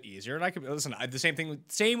little bit easier. And I could listen, the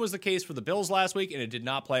same was the case for the Bills last week, and it did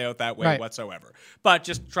not play out that way whatsoever. But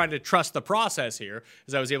just trying to trust the process here,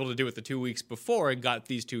 as I was able to do it the 2 weeks before and got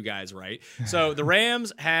these two guys right. So the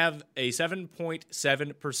Rams have a 7.7%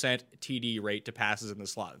 TD rate to passes in the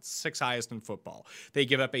slot. It's 6th highest in football. They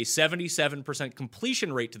give up a 77%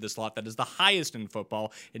 completion rate to the slot. That is the highest in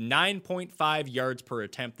football, and 9.5 yards per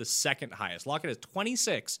attempt, the 2nd highest. Lockett has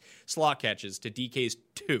 26 slot catches to DK's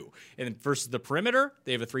 2. And versus the perimeter,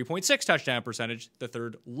 they have a 3.6 touchdown percentage, the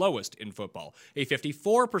 3rd lowest in football. A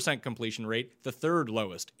 54% completion rate, the 3rd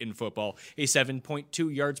lowest in football. A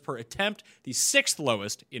 7.2 yards per attempt, the 6th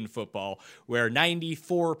lowest in football, where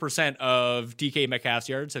 94% of DK Metcalf's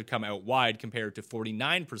yards have come out wide compared to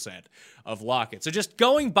 49% of Lockett. So just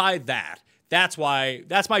going by that's my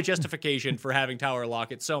justification for having Tyler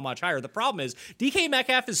Lockett so much higher. The problem is DK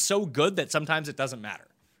Metcalf is so good that sometimes it doesn't matter.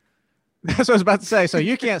 That's what I was about to say. So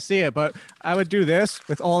you can't see it, but I would do this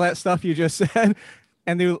with all that stuff you just said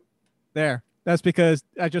and do there. That's because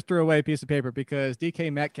I just threw away a piece of paper because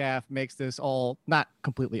DK Metcalf makes this all not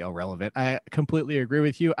completely irrelevant. I completely agree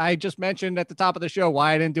with you. I just mentioned at the top of the show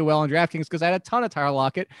why I didn't do well in DraftKings because I had a ton of Tyler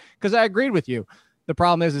Lockett because I agreed with you. The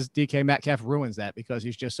problem is DK Metcalf ruins that because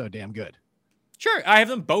he's just so damn good. Sure, I have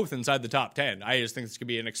them both inside the top 10. I just think this could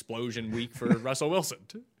be an explosion week for Russell Wilson.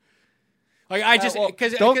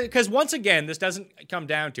 Because once again, this doesn't come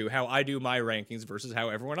down to how I do my rankings versus how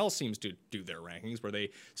everyone else seems to do their rankings, where they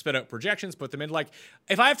spit out projections, put them in. Like,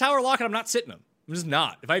 if I have Tyler Lockett, I'm not sitting him. I'm just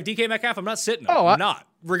not. If I have DK Metcalf, I'm not sitting him. I'm not,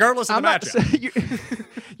 regardless of the matchup.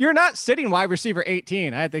 You're not sitting wide receiver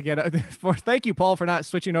 18. I had to get thank you, Paul, for not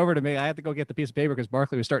switching over to me. I had to go get the piece of paper because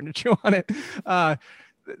Barkley was starting to chew on it.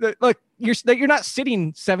 Look, you're not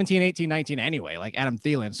sitting 17, 18, 19 anyway, like Adam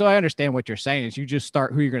Thielen. So I understand what you're saying is you just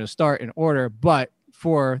start who you're going to start in order. But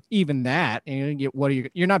for even that, and you're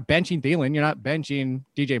not benching Thielen, you're not benching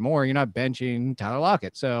DJ Moore, you're not benching Tyler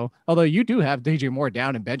Lockett. So although you do have DJ Moore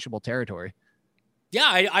down in benchable territory.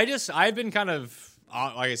 Yeah, I've been kind of,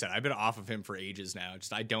 like I said, I've been off of him for ages now.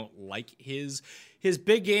 I don't like his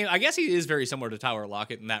big game. I guess he is very similar to Tyler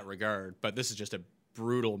Lockett in that regard, but this is just a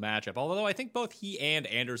brutal matchup. Although I think both he and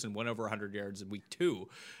Anderson went over 100 yards in week 2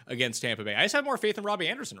 against Tampa Bay. I just have more faith in Robbie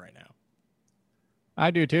Anderson right now. I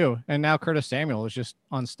do too. And now Curtis Samuel is just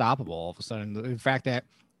unstoppable all of a sudden. The fact that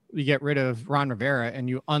you get rid of Ron Rivera and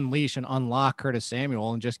you unleash and unlock Curtis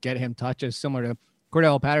Samuel and just get him touches similar to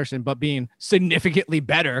Cordell Patterson, but being significantly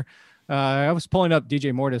better. I was pulling up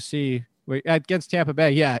DJ Moore to see against Tampa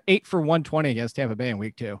Bay. Yeah. 8 for 120 against Tampa Bay in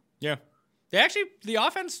week 2. Yeah. The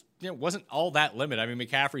offense wasn't all that limited. I mean,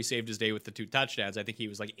 McCaffrey saved his day with the 2 touchdowns. I think he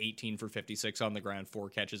was like 18 for 56 on the ground, 4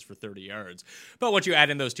 catches for 30 yards. But once you add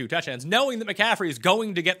in those 2 touchdowns, knowing that McCaffrey is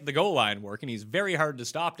going to get the goal line work, and he's very hard to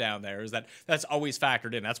stop down there, that's always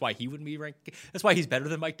factored in. That's why he wouldn't be ranked. That's why he's better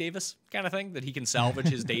than Mike Davis, kind of thing, that he can salvage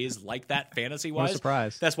his days like that fantasy-wise. No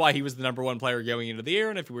surprise. That's why he was the number 1 player going into the year,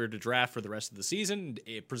 and if we were to draft for the rest of the season,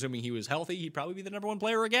 presuming he was healthy, he'd probably be the number 1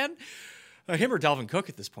 player again. Him or Dalvin Cook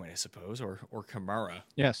at this point, I suppose, or Kamara.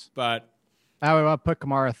 Yes. But I would put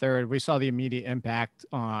Kamara 3rd. We saw the immediate impact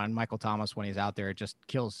on Michael Thomas when he's out there. It just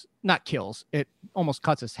it almost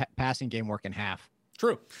cuts his passing game work in half.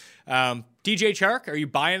 True. DJ Chark, are you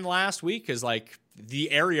buying last week? Because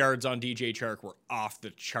the air yards on DJ Chark were off the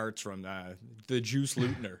charts from the Juice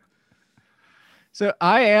Lutner. So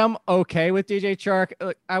I am okay with DJ Chark.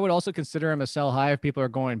 I would also consider him a sell high if people are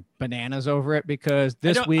going bananas over it because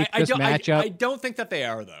this matchup. I don't think that they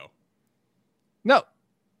are, though. No.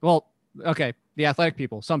 Well, okay. The Athletic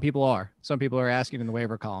people. Some people are. Some people are asking in the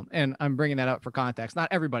waiver column, and I'm bringing that up for context. Not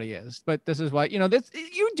everybody is, but this is what you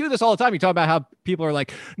do this all the time. You talk about how people are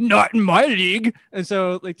like, not in my league, and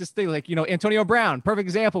so like this thing, like Antonio Brown, perfect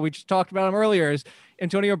example. We just talked about him earlier. Is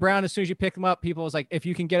Antonio Brown? As soon as you pick him up, people was like, if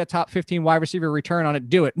you can get a top 15 wide receiver return on it,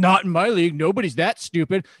 do it. Not in my league. Nobody's that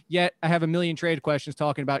stupid. Yet I have a million trade questions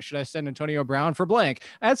talking about should I send Antonio Brown for blank?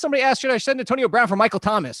 I had somebody ask, should I send Antonio Brown for Michael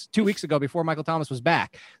Thomas 2 weeks ago before Michael Thomas was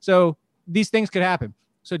back? So these things could happen.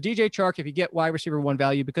 So DJ Chark, if you get wide receiver 1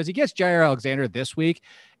 value, because he gets Jair Alexander this week,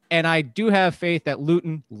 and I do have faith that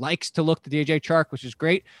Luton likes to look to DJ Chark, which is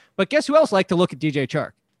great. But guess who else liked to look at DJ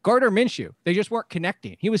Chark? Gardner Minshew. They just weren't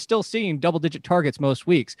connecting. He was still seeing double-digit targets most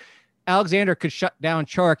weeks. Alexander could shut down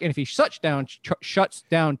Chark, and if he shuts down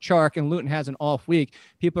Chark and Luton has an off week,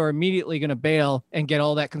 people are immediately going to bail and get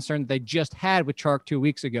all that concern that they just had with Chark 2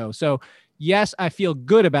 weeks ago. So yes, I feel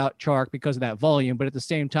good about Chark because of that volume, but at the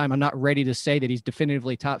same time, I'm not ready to say that he's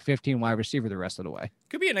definitively top 15 wide receiver the rest of the way.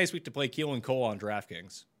 Could be a nice week to play Keelan Cole on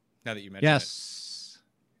DraftKings, now that you mentioned it.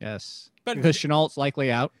 Yes. But because Chenault's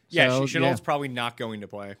likely out. Yeah, so, Chenault's probably not going to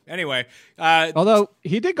play. Anyway. Although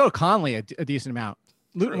he did go to Conley a decent amount.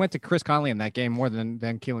 Luton went to Chris Conley in that game more than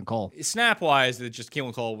Keelan Cole. Snap-wise, just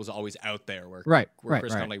Keelan Cole was always out there where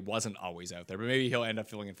Chris Conley wasn't always out there. But maybe he'll end up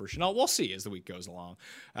filling in for Chenault. We'll see as the week goes along.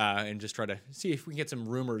 And just try to see if we can get some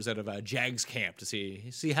rumors out of Jags camp to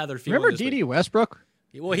see how they're feeling. Remember D.D. Westbrook?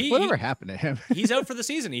 Well, whatever happened to him? He's out for the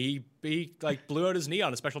season. He blew out his knee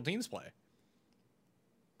on a special teams play.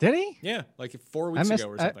 Did he? Yeah, like 4 weeks ago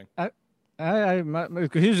or something.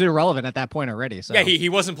 He was irrelevant at that point already. So. Yeah, he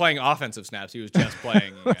wasn't playing offensive snaps. He was just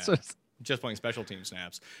playing just playing special team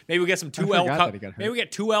snaps. Maybe we get some 2L. Maybe we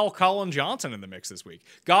get 2L Colin Johnson in the mix this week.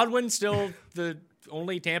 Godwin still the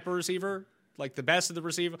only Tampa receiver, like the best of the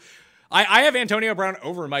receiver. I have Antonio Brown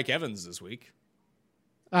over Mike Evans this week.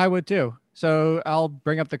 I would too. So I'll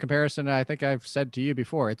bring up the comparison I think I've said to you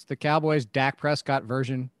before. It's the Cowboys' Dak Prescott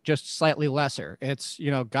version, just slightly lesser. It's,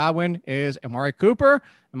 Godwin is Amari Cooper,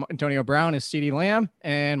 Antonio Brown is CeeDee Lamb,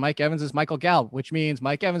 and Mike Evans is Michael Gallup, which means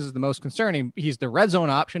Mike Evans is the most concerning. He's the red zone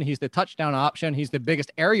option. He's the touchdown option. He's the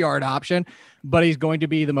biggest air yard option, but he's going to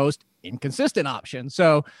be the most inconsistent option.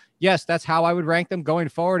 So yes, that's how I would rank them going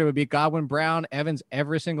forward. It would be Godwin, Brown, Evans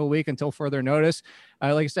every single week until further notice.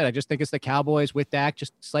 Like I said, I just think it's the Cowboys with Dak,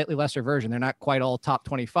 just slightly lesser version. They're not quite all top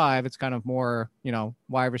 25. It's kind of more,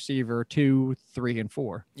 wide receiver 2, 3, and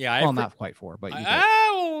 4. Yeah. Well, not quite 4, but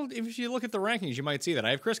well, if you look at the rankings, you might see that.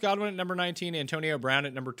 I have Chris Godwin at number 19, Antonio Brown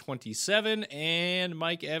at number 27, and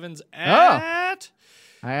Mike Evans at...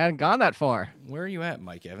 I hadn't gone that far. Where are you at,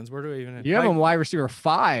 Mike Evans? Where do I even... You have him wide receiver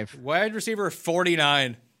 5. Wide receiver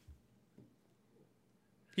 49.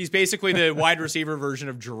 He's basically the wide receiver version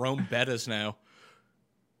of Jerome Bettis now.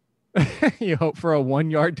 You hope for a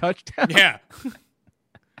 1-yard touchdown? Yeah.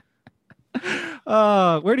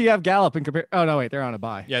 Where do you have Gallup in compare? Oh, no, wait. They're on a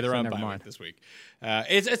bye. Yeah, they're on bye this week.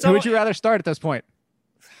 Who would you rather start at this point?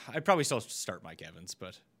 I'd probably still start Mike Evans,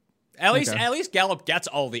 but at least Gallup gets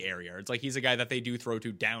all the air yards. Like, he's a guy that they do throw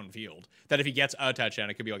to downfield. That if he gets a touchdown,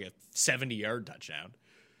 it could be like a 70-yard touchdown.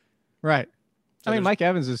 Right. So Mike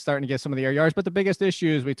Evans is starting to get some of the air yards, but the biggest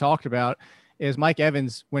issue, as we talked about, is Mike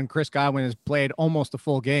Evans, when Chris Godwin has played almost a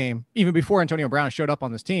full game, even before Antonio Brown showed up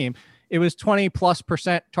on this team, it was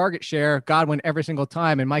 20+% target share, Godwin every single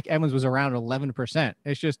time, and Mike Evans was around 11%.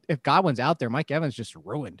 It's just, if Godwin's out there, Mike Evans just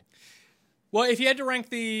ruined. Well, if you had to rank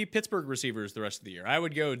the Pittsburgh receivers the rest of the year, I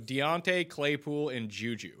would go Deontay, Claypool, and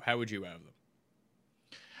Juju. How would you have them?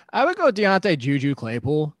 I would go Deontay, Juju,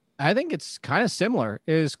 Claypool. I think it's kind of similar.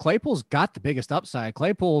 Claypool's got the biggest upside.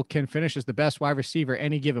 Claypool can finish as the best wide receiver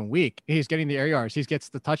any given week. He's getting the air yards. He gets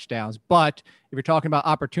the touchdowns. But if you're talking about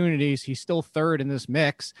opportunities, he's still third in this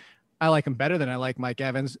mix. I like him better than I like Mike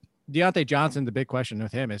Evans. Deontay Johnson, the big question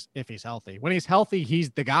with him is if he's healthy. When he's healthy,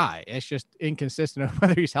 he's the guy. It's just inconsistent of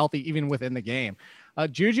whether he's healthy even within the game.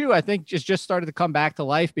 Juju, I think, just started to come back to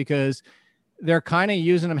life because they're kind of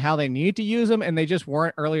using him how they need to use him, and they just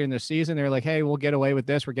weren't earlier in the season. They're like, hey, we'll get away with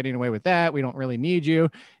this. We're getting away with that. We don't really need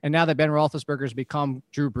you. And now that Ben Roethlisberger's become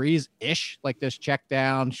Drew Brees-ish, like this check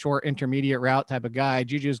down, short intermediate route type of guy,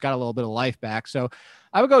 Juju's got a little bit of life back. So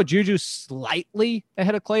I would go Juju slightly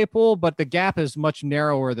ahead of Claypool, but the gap is much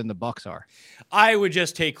narrower than the Bucs are. I would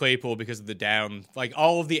just take Claypool because of the down. Like,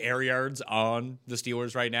 all of the air yards on the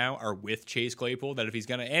Steelers right now are with Chase Claypool, that if he's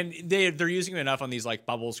going to, and they're using him enough on these like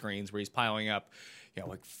bubble screens where he's piling up,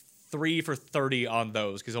 like 3 for 30 on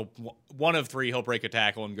those, because one of 3 he'll break a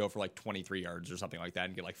tackle and go for like 23 yards or something like that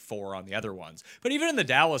and get like 4 on the other ones. But even in the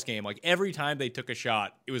Dallas game, like every time they took a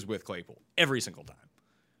shot, it was with Claypool. Every single time.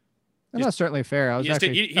 That's certainly fair. He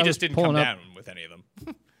just didn't come down with any of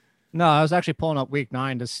them. No, I was actually pulling up week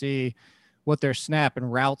 9 to see what their snap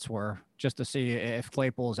and routes were, just to see if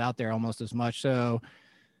Claypool is out there almost as much. So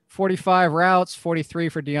 45 routes, 43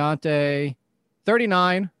 for Deontay,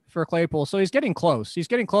 39 for Claypool. So he's getting close. He's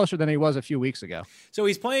getting closer than he was a few weeks ago. So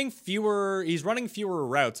he's running fewer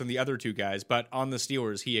routes than the other two guys, but on the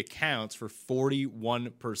Steelers, he accounts for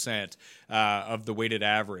 41% of the weighted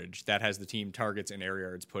average that has the team targets and air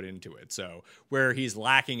yards put into it. So where he's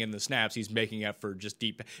lacking in the snaps, he's making up for just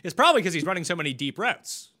deep. It's probably because he's running so many deep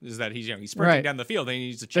routes, is that he's sprinting down the field and he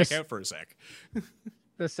needs to check out for a sec.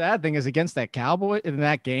 The sad thing is against that Cowboy in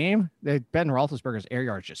that game, that Ben Roethlisberger's air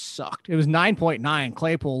yards just sucked. It was 9.9.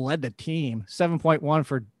 Claypool led the team, 7.1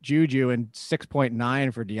 for Juju and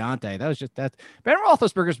 6.9 for Deontay. That was just that. Ben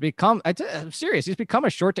Roethlisberger's become, I'm serious, he's become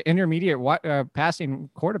a short to intermediate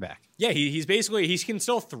passing quarterback. Yeah, he can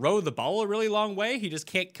still throw the ball a really long way. He just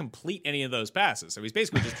can't complete any of those passes. So he's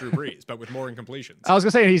basically just Drew Brees, but with more incompletions. I was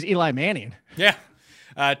going to say he's Eli Manning. Yeah.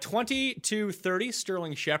 20-30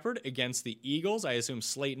 Sterling Shepard against the Eagles. I assume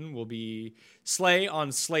Slayton will be Slay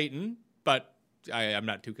on Slayton, but I'm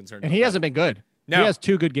not too concerned. And he hasn't been good. No. He has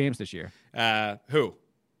 2 good games this year. Who?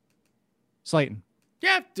 Slayton.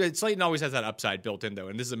 Yeah, Slayton always has that upside built in, though,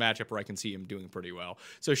 and this is a matchup where I can see him doing pretty well.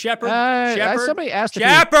 So Shepard, somebody asked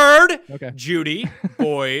okay. Judy,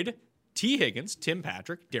 Boyd, T. Higgins, Tim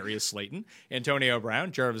Patrick, Darius Slayton, Antonio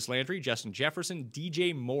Brown, Jarvis Landry, Justin Jefferson,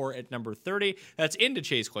 DJ Moore at number 30. That's into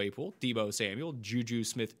Chase Claypool, Deebo Samuel, Juju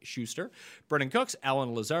Smith-Schuster, Brennan Cooks,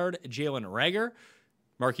 Alan Lazard, Jalen Reagor,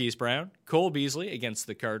 Marquise Brown, Cole Beasley against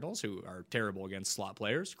the Cardinals, who are terrible against slot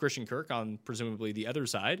players, Christian Kirk on presumably the other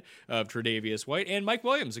side of Tre'Davious White, and Mike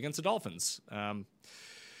Williams against the Dolphins.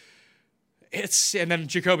 And then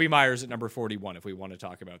Jacoby Myers at number 41, if we want to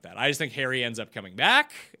talk about that. I just think Harry ends up coming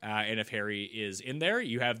back, and if Harry is in there,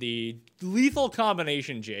 you have the lethal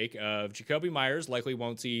combination, Jake, of Jacoby Myers likely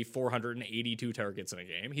won't see 482 targets in a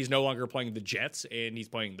game. He's no longer playing the Jets, and he's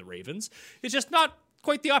playing the Ravens. It's just not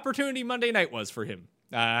quite the opportunity Monday night was for him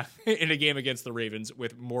in a game against the Ravens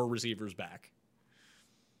with more receivers back.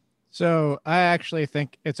 So I actually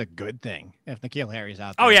think it's a good thing if N'Keal Harry's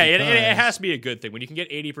out there. Oh, yeah, it has to be a good thing. When you can get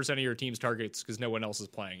 80% of your team's targets because no one else is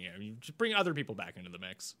playing you just bring other people back into the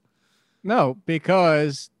mix. No,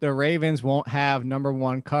 because the Ravens won't have number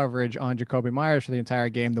 1 coverage on Jacoby Myers for the entire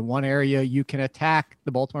game. The one area you can attack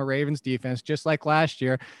the Baltimore Ravens defense, just like last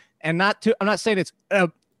year. And I'm not saying it's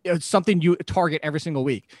something you target every single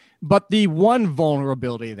week, but the one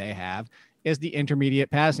vulnerability they have is the intermediate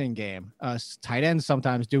passing game. Tight ends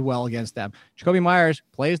sometimes do well against them. Jacoby Myers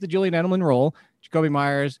plays the Julian Edelman role. Jacoby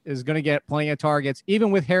Myers is going to get plenty of targets, even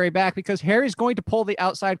with Harry back, because Harry's going to pull the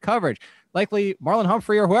outside coverage, likely Marlon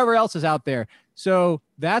Humphrey or whoever else is out there. So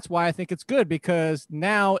that's why I think it's good, because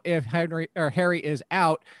now if Harry is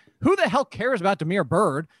out, who the hell cares about Damiere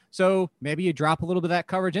Byrd? So maybe you drop a little bit of that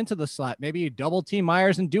coverage into the slot. Maybe you double team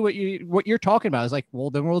Myers and do what you're talking about. It's like, well,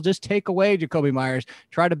 then we'll just take away Jacoby Myers,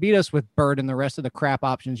 try to beat us with Byrd and the rest of the crap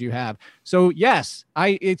options you have. So yes,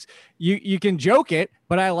 you can joke it,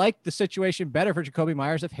 but I like the situation better for Jacoby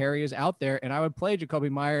Myers if Harry is out there, and I would play Jacoby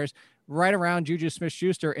Myers right around Juju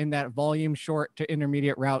Smith-Schuster in that volume short to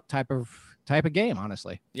intermediate route type of game,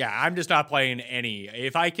 honestly. Yeah, I'm just not playing any.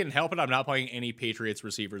 If I can help it, I'm not playing any Patriots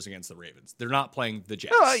receivers against the Ravens. They're not playing the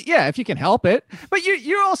Jets. Yeah, if you can help it. But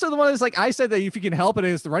you're also the one that's like, I said that if you can help it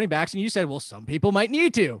against the running backs, and you said, well, some people might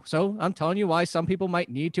need to. So I'm telling you why some people might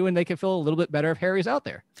need to, and they can feel a little bit better if Harry's out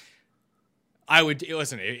there. I would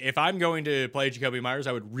listen. If I'm going to play Jacoby Myers,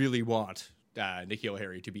 I would really want N'Keal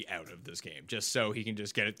Harry to be out of this game, just so he can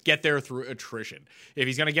just get there through attrition. If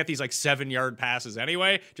he's going to get these like 7-yard passes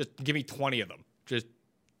anyway, just give me 20 of them. Just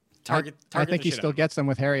target. I think he still gets them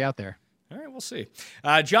with Harry out there. All right, we'll see.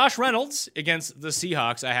 Josh Reynolds against the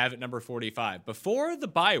Seahawks, I have at number 45. Before the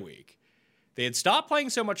bye week, they had stopped playing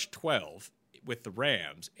so much 12 with the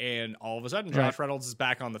Rams, and all of a sudden, Josh Reynolds is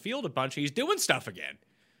back on the field a bunch. He's doing stuff again.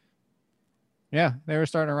 Yeah, they were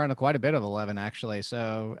starting to run quite a bit of 11, actually.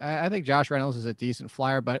 So I think Josh Reynolds is a decent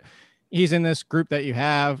flyer, but he's in this group that you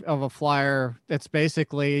have of a flyer that's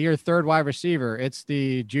basically your third wide receiver. It's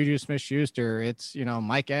the Juju Smith-Schuster. It's,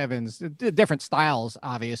 Mike Evans, different styles,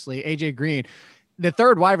 obviously. AJ Green. The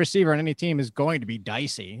third wide receiver on any team is going to be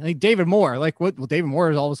dicey. Like David Moore, David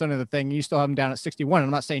Moore is all of a sudden the thing. You still have him down at 61.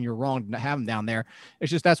 I'm not saying you're wrong to have him down there.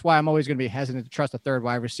 It's just that's why I'm always going to be hesitant to trust a third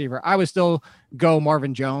wide receiver. I would still go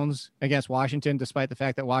Marvin Jones against Washington, despite the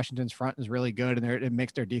fact that Washington's front is really good and it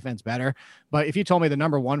makes their defense better. But if you told me the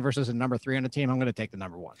number 1 versus the number 3 on the team, I'm going to take the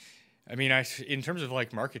number 1. I mean, in terms of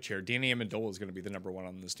like market share, Danny Amendola is going to be the number 1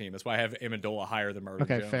 on this team. That's why I have Amendola higher than Marvin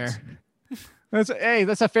Jones. Okay, fair. That's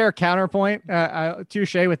a fair counterpoint.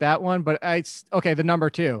 Touche with that one, but the number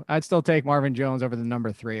 2. I'd still take Marvin Jones over the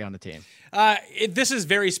number 3 on the team. This is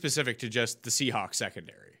very specific to just the Seahawks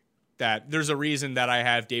secondary. That there's a reason that I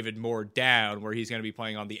have David Moore down, where he's going to be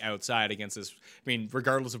playing on the outside against this. I mean,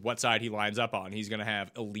 regardless of what side he lines up on, he's going to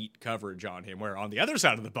have elite coverage on him. Where on the other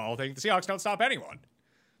side of the ball, I think the Seahawks don't stop anyone.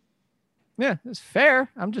 Yeah, it's fair.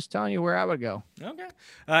 I'm just telling you where I would go. Okay.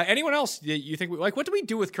 Anyone else you think, what do we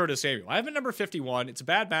do with Curtis Samuel? I have a number 51. It's a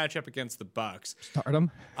bad matchup against the Bucks. Start him.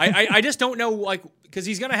 I just don't know, because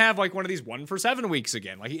he's going to have, one of these 1-for-7 weeks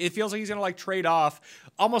again. It feels like he's going to, trade off,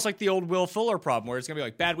 almost like the old Will Fuller problem, where it's going to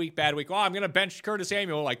be bad week. Oh, I'm going to bench Curtis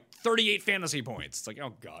Samuel, 38 fantasy points. It's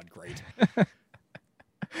oh, God, great.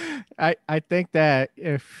 I think that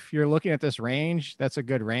if you're looking at this range, that's a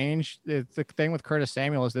good range. The thing with Curtis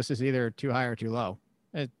Samuel is this is either too high or too low.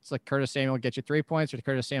 It's like Curtis Samuel get you 3 points, or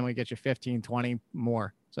Curtis Samuel get you 15, 20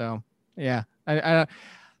 more. So yeah, I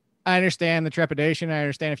understand the trepidation. I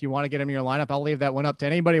understand if you want to get him in your lineup. I'll leave that one up to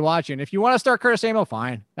anybody watching. If you want to start Curtis Samuel,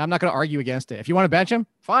 fine. I'm not going to argue against it. If you want to bench him,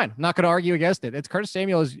 fine. I'm not going to argue against it. It's Curtis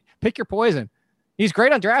Samuel. Pick your poison. He's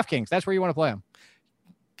great on DraftKings. That's where you want to play him.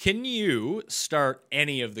 Can you start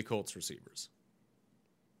any of the Colts receivers?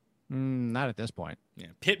 Not at this point. Yeah,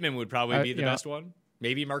 Pittman would probably be the best one.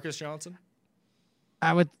 Maybe Marcus Johnson.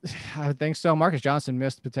 I would think so. Marcus Johnson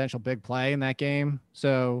missed a potential big play in that game,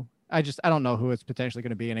 so I don't know who it's potentially going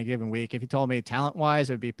to be in a given week. If you told me talent wise,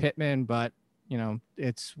 it would be Pittman, but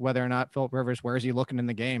it's whether or not Philip Rivers, where is he looking in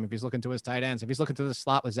the game? If he's looking to his tight ends, if he's looking to the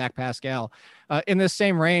slot with Zach Pascal, in this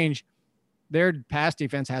same range. Their pass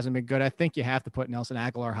defense hasn't been good. I think you have to put Nelson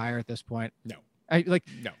Aguilar higher at this point. No.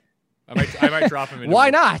 No. I might drop him into Why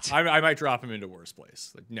not? I might drop him into worst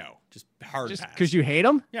place. No. Just hard pass. Just because you hate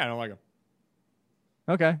him? Yeah, I don't like him.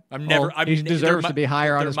 Okay. He deserves to be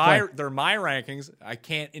higher on his play. They're my rankings. I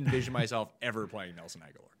can't envision myself ever playing Nelson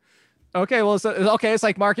Aguilar. Okay, well, it's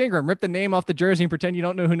like Mark Ingram. Rip the name off the jersey and pretend you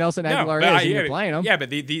don't know who Nelson Aguilar is, and you're playing him. Yeah, but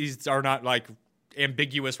these are not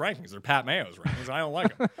ambiguous rankings. They're Pat Mayo's rankings. I don't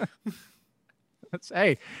like them.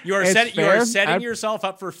 You are setting yourself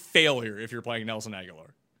up for failure if you're playing Nelson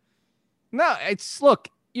Aguilar. No, look,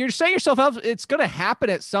 you're setting yourself up. It's going to happen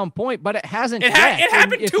at some point, but it hasn't yet. It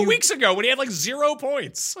happened 2 weeks ago when he had 0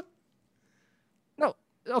 points. No.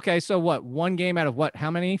 Okay. So what? One game out of what?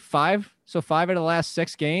 How many? 5. So 5 out of the last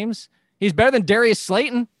 6 games. He's better than Darius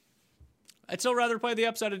Slayton. I'd still rather play the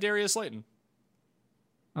upside of Darius Slayton.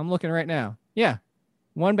 I'm looking right now. Yeah.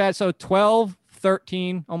 One bad. So 12,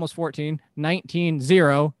 13, almost 14, 19,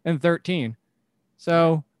 0, and 13.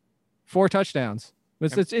 So 4 touchdowns. I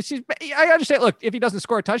understand. Look, if he doesn't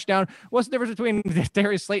score a touchdown, what's the difference between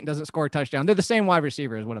Darius Slayton doesn't score a touchdown? They're the same wide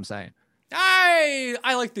receiver is what I'm saying.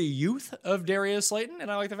 I like the youth of Darius Slayton,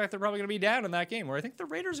 and I like the fact they're probably going to be down in that game, where I think the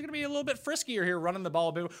Raiders are going to be a little bit friskier here running the ball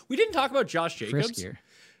a bit. We didn't talk about Josh Jacobs. Friskier.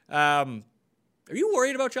 Are you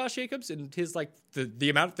worried about Josh Jacobs and his the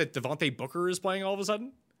amount that Devontae Booker is playing all of a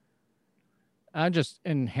sudden? I'm just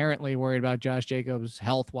inherently worried about Josh Jacobs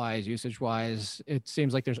health-wise, usage-wise. It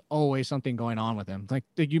seems like there's always something going on with him. Like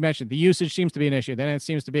you mentioned, the usage seems to be an issue. Then it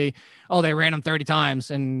seems to be, they ran him 30 times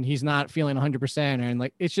and he's not feeling 100%.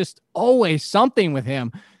 And it's just always something with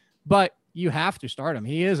him. But you have to start him.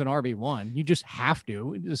 He is an RB1. You just have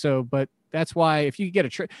to. So, but that's why if you get a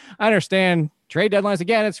trade, I understand trade deadlines.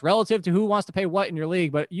 Again, it's relative to who wants to pay what in your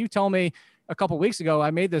league. But you tell me, a couple of weeks ago,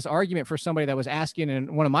 I made this argument for somebody that was asking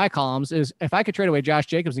in one of my columns is if I could trade away Josh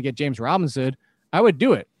Jacobs and get James Robinson, I would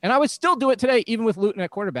do it. And I would still do it today, even with Luton at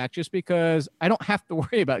quarterback, just because I don't have to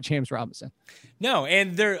worry about James Robinson. No.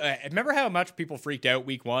 And remember how much people freaked out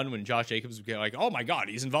week 1 when Josh Jacobs was like, oh my God,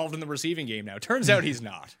 he's involved in the receiving game now. Turns out he's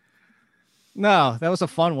not. No, that was a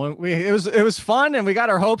fun one. It was fun and we got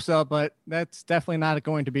our hopes up, but that's definitely not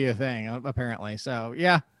going to be a thing apparently. So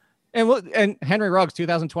yeah. And Henry Ruggs,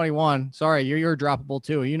 2021. Sorry, you're droppable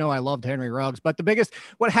too. I loved Henry Ruggs, but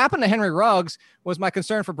what happened to Henry Ruggs was my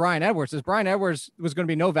concern for Bryan Edwards. Is Bryan Edwards was going to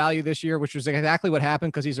be no value this year, which was exactly what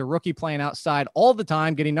happened because he's a rookie playing outside all the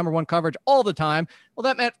time, getting number 1 coverage all the time. Well,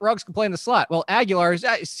 that meant Ruggs could play in the slot. Well, Aguilar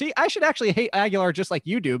I should actually hate Aguilar just like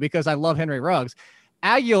you do because I love Henry Ruggs.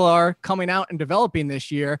 Aguilar coming out and developing this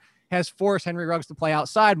year has forced Henry Ruggs to play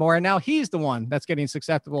outside more, and now he's the one that's getting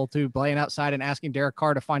susceptible to playing outside and asking Derek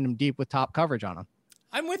Carr to find him deep with top coverage on him.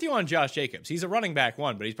 I'm with you on Josh Jacobs. He's a running back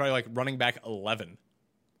 1, but he's probably running back 11,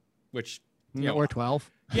 which or 12.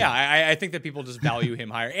 Yeah, I think that people just value him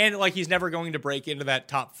higher, and he's never going to break into that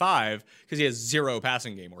top 5 because he has 0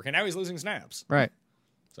 passing game work, and now he's losing snaps. Right.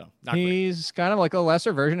 So he's kind of like a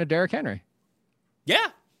lesser version of Derrick Henry. Yeah,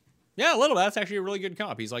 a little bit. That's actually a really good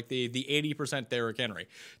comp. He's like the 80% Derrick Henry.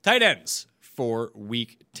 Tight ends. for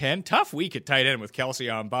week 10. Tough week at tight end with Kelsey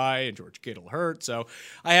on bye and George Kittle hurt. So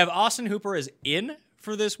I have Austin Hooper as in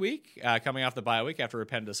for this week, coming off the bye week after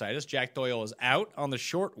appendicitis. Jack Doyle is out on the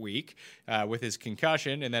short week with his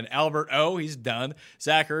concussion. And then Albert O, he's done.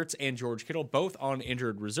 Zach Ertz and George Kittle both on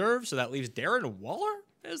injured reserve. So that leaves Darren Waller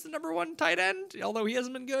as the number one tight end, although he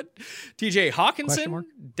hasn't been good. TJ Hawkinson,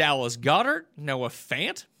 Dallas Goedert, Noah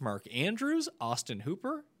Fant, Mark Andrews, Austin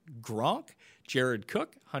Hooper, Gronk, Jared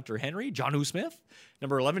Cook, Hunter Henry, Jonnu Smith,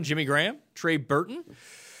 number 11, Jimmy Graham, Trey Burton,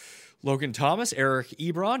 Logan Thomas, Eric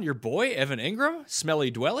Ebron, your boy, Evan Ingram,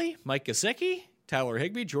 Smelly Dwelly, Mike Gesicki, Tyler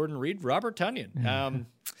Higbee, Jordan Reed, Robert Tonyan.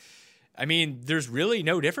 I mean, there's really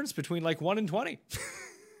no difference between like 1 and 20.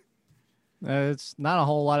 It's not a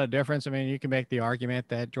whole lot of difference. I mean, you can make the argument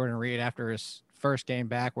that Jordan Reed, after his first game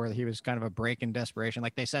back where he was kind of a break in desperation,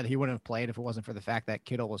 like they said, he wouldn't have played if it wasn't for the fact that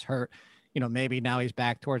Kittle was hurt. You know, maybe now he's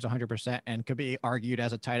back towards 100% and could be argued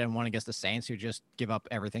as a tight end one against the Saints, who just give up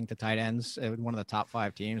everything to tight ends. One of the top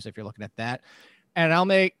 5 teams, if you're looking at that. And I'll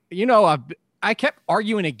make, I kept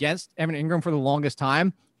arguing against Evan Ingram for the longest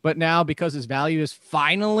time, but now because his value is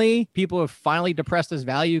people have finally depressed his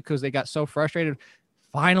value because they got so frustrated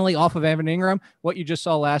finally off of Evan Ingram. What you just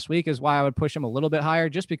saw last week is why I would push him a little bit higher,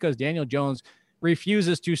 just because Daniel Jones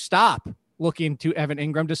refuses to stop looking to Evan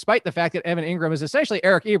Ingram, despite the fact that Evan Ingram is essentially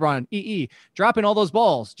Eric Ebron, dropping all those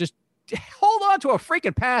balls. Just hold on to a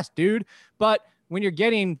freaking pass, dude. But when you're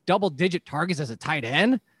getting double-digit targets as a tight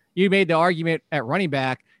end, you made the argument at running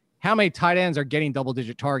back, how many tight ends are getting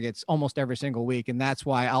double-digit targets almost every single week? And that's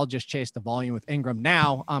why I'll just chase the volume with Ingram.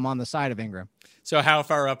 Now I'm on the side of Ingram. So how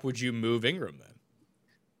far up would you move Ingram then?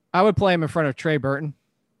 I would play him in front of Trey Burton.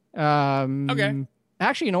 Okay.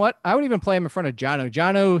 Actually, you know what? I would even play him in front of Jonnu.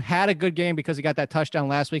 Jonnu had a good game because he got that touchdown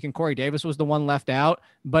last week, and Corey Davis was the one left out.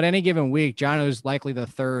 But any given week, Jonnu is likely the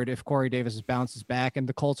third if Corey Davis bounces back, and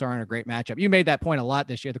the Colts are in a great matchup. You made that point a lot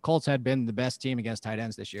this year. The Colts had been the best team against tight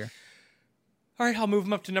ends this year. All right, I'll move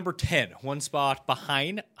him up to number 10, one spot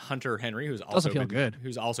behind Hunter Henry, who's also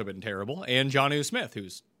been terrible, and Jonnu Smith,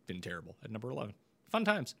 who's been terrible at number 11. Fun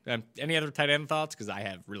times. Any other tight end thoughts? Because I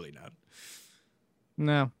have really none.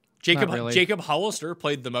 No. Jacob Hollister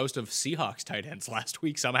played the most of Seahawks tight ends last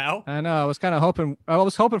week somehow. I know. I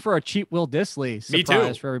was hoping for a cheap Will Dissly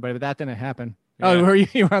surprise for everybody, but that didn't happen. Yeah. Oh, were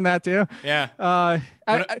you on that too? Yeah.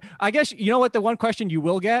 I guess you know what? The one question you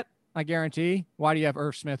will get, I guarantee. Why do you have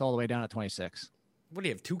Irv Smith all the way down at 26? What do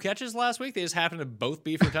you have? 2 catches last week? They just happened to both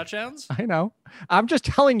be for touchdowns? I know. I'm just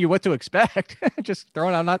telling you what to expect. Just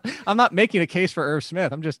throwing. I'm not making a case for Irv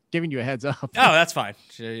Smith. I'm just giving you a heads up. Oh, that's fine.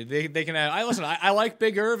 They can. I like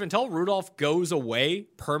Big Irv until Rudolph goes away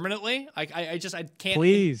permanently. I can't.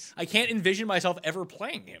 Please. I can't envision myself ever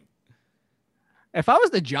playing him. If I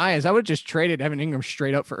was the Giants, I would just traded Evan Ingram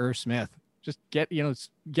straight up for Irv Smith. Just get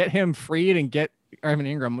him freed and get Evan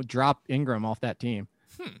Ingram, drop Ingram off that team.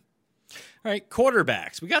 All right,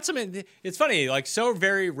 quarterbacks. We got some. It's funny, like so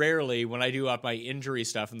very rarely when I do up my injury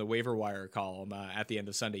stuff in the waiver wire column at the end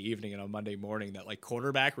of Sunday evening and on Monday morning, that like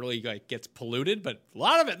quarterback really gets polluted, but a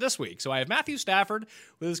lot of it this week. So I have Matthew Stafford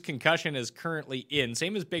with his concussion is currently in,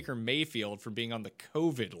 same as Baker Mayfield for being on the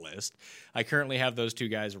COVID list. I currently have those 2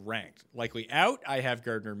 guys ranked. Likely out, I have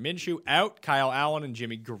Gardner Minshew out, Kyle Allen and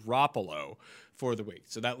Jimmy Garoppolo for the week.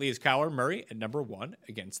 So that leaves Kyler Murray at number 1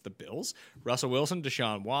 against the Bills. Russell Wilson,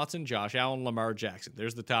 Deshaun Watson, Josh Allen, Lamar Jackson.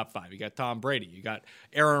 There's the top 5. You got Tom Brady. You got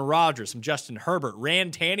Aaron Rodgers, some Justin Herbert,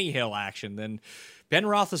 Rand Tannehill action. Then Ben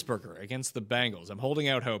Roethlisberger against the Bengals. I'm holding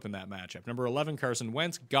out hope in that matchup. Number 11, Carson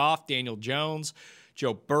Wentz, Goff, Daniel Jones,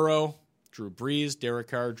 Joe Burrow, Drew Brees, Derek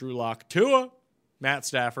Carr, Drew Lock, Tua, Matt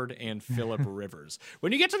Stafford, and Phillip Rivers.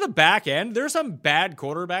 When you get to the back end, there's some bad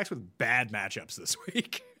quarterbacks with bad matchups this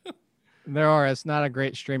week. There are. It's not a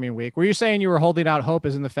great streaming week. Were you saying you were holding out hope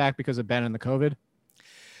as in the fact because of Ben and the COVID?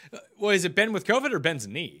 Well, is it Ben with COVID or Ben's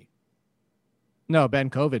knee? No,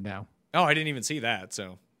 Ben COVID now. Oh, I didn't even see that.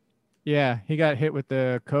 So, yeah, he got hit with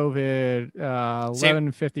the COVID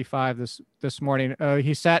 11:55 this morning.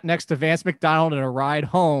 He sat next to Vance McDonald in a ride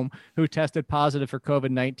home who tested positive for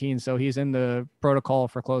COVID-19, so he's in the protocol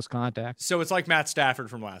for close contact. So it's like Matt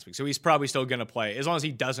Stafford from last week. So he's probably still going to play. As long as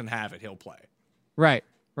he doesn't have it, he'll play. Right.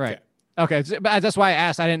 Okay, but that's why I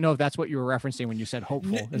asked. I didn't know if that's what you were referencing when you said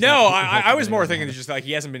hopeful. No, I was more thinking it's just like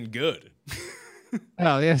he hasn't been good.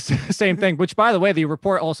 Oh, yes, same thing. Which, by the way, the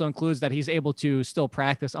report also includes that he's able to still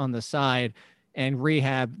practice on the side and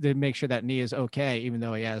rehab to make sure that knee is okay, even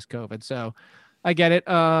though he has COVID. So I get it.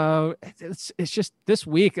 It's just this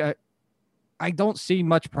week, I don't see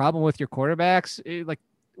much problem with your quarterbacks.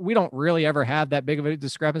 We don't really ever have that big of a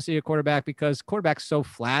discrepancy at quarterback because quarterback's so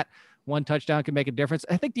flat. one touchdown can make a difference.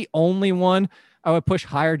 I think the only one I would push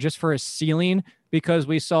higher just for his ceiling, because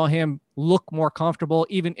we saw him look more comfortable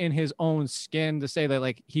even in his own skin, to say that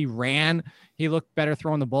like he looked better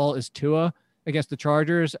throwing the ball, is Tua against the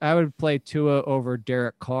Chargers. I would play Tua over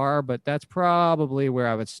Derek Carr, but that's probably where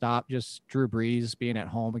I would stop. Just Drew Brees being at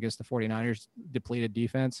home against the 49ers depleted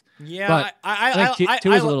defense. Yeah, but I think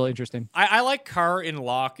Tua's a little interesting. I like Carr and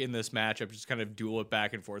Locke in this matchup, just kind of duel it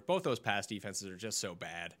back and forth. Both those pass defenses are just so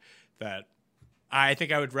bad that I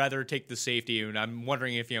think I would rather take the safety, and I'm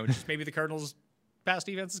wondering if, just maybe the Cardinals' pass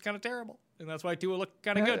defense is kind of terrible, and that's why Tua looked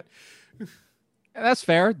kind of good. That's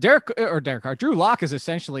fair. Derek Carr. Drew Lock is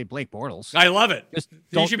essentially Blake Bortles. I love it.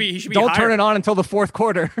 He should be don't higher. Turn it on until the fourth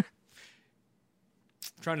quarter.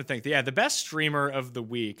 Trying to think. Yeah, the best streamer of the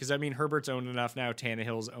week, because Herbert's owned enough now,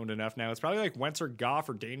 Tannehill's owned enough now. It's probably like Wentz or Goff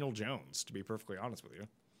or Daniel Jones, to be perfectly honest with you.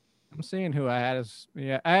 I'm seeing who I had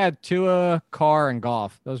I had Tua, Carr, and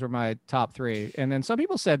Goff. Those were my top three. And then some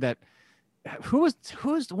people said that who was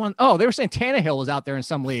the one? Oh, they were saying Tannehill was out there in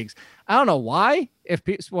some leagues. I don't know why,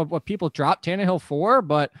 what people dropped Tannehill for,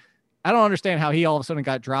 but I don't understand how he all of a sudden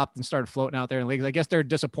got dropped and started floating out there in leagues. I guess they're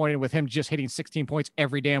disappointed with him just hitting 16 points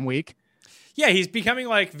every damn week. Yeah, he's becoming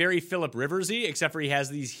like very Phillip Rivers-y, except for he has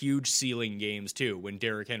these huge ceiling games too when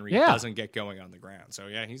Derrick Henry doesn't get going on the ground. So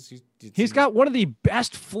yeah, he's got one of the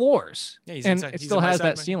best floors. Yeah, it still has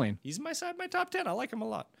that ceiling. He's in my top 10. I like him a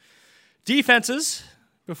lot. Defenses.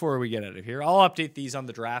 Before we get out of here, I'll update these on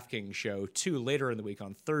the DraftKings show too later in the week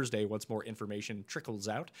on Thursday once more information trickles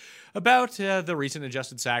out about the recent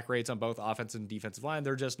adjusted sack rates on both offense and defensive line.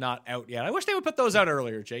 They're just not out yet. I wish they would put those out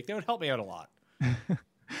earlier, Jake. That would help me out a lot.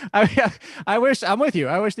 I wish I'm with you.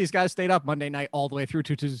 I wish these guys stayed up Monday night all the way through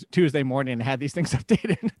to Tuesday morning and had these things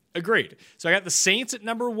updated. Agreed. So I got the Saints at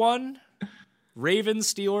number 1,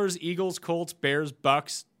 Ravens, Steelers, Eagles, Colts, Bears,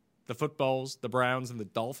 Bucks, the Footballs, the Browns, and the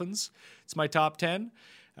Dolphins. It's my top 10.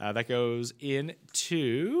 That goes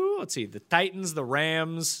into, let's see, the Titans, the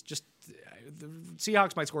Rams. Just the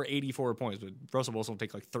Seahawks might score 84 points, but Russell Wilson will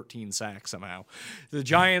take like 13 sacks somehow. The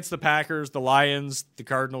Giants, the Packers, the Lions, the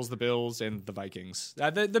Cardinals, the Bills, and the Vikings.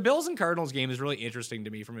 The Bills and Cardinals game is really interesting to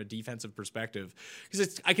me from a defensive perspective,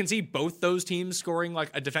 because I can see both those teams scoring like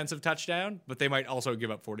a defensive touchdown, but they might also give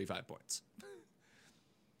up 45 points.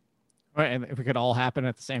 Right, and if it could all happen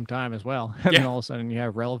at the same time as well, and then all of a sudden you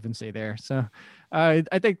have relevancy there. So I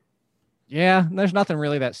think, there's nothing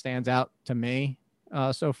really that stands out to me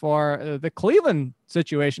so far. The Cleveland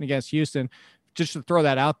situation against Houston, just to throw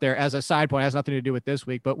that out there as a side point, has nothing to do with this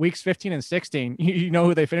week, but weeks 15 and 16, you know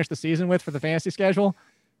who they finished the season with for the fantasy schedule?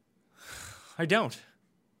 I don't.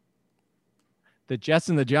 The Jets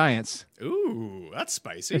and the Giants. Ooh, that's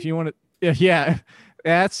spicy. If you want to,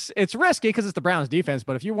 it's risky because it's the Browns defense,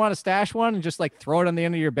 but if you want to stash one and just like throw it on the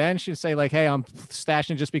end of your bench and say like, hey, I'm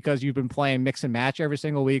stashing just because you've been playing mix and match every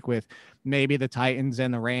single week with maybe the Titans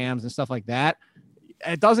and the Rams and stuff like that,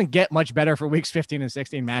 it doesn't get much better for weeks 15 and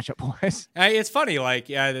 16 matchup wise. It's funny. Like,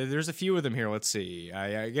 there's a few of them here. Let's see.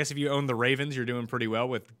 I guess if you own the Ravens, you're doing pretty well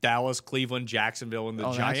with Dallas, Cleveland, Jacksonville, and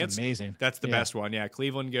the Giants. That's amazing. That's the best one. Yeah.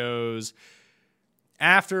 Cleveland goes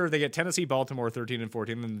after they get Tennessee, Baltimore, 13 and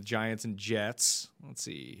 14, then the Giants and Jets. Let's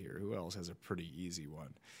see here. Who else has a pretty easy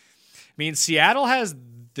one? Seattle has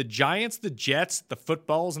the Giants, the Jets, the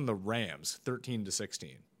Footballs, and the Rams, 13 to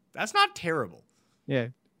 16. That's not terrible. Yeah,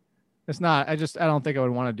 it's not. I don't think I would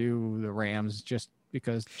want to do the Rams just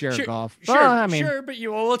because Jared Goff. Sure, but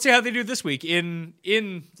let's see how they do this week in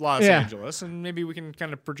Los Angeles, and maybe we can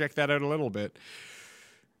kind of project that out a little bit.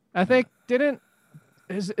 I think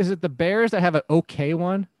Is it the Bears that have an okay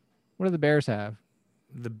one? What do the Bears have?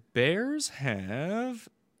 The Bears have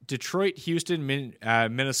Detroit, Houston,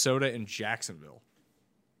 Minnesota, and Jacksonville.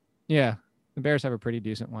 Yeah, the Bears have a pretty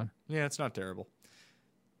decent one. Yeah, it's not terrible.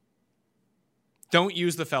 Don't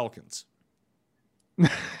use the Falcons.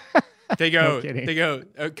 They go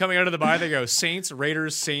coming out of the bye. They go Saints,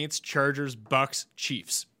 Raiders, Saints, Chargers, Bucks,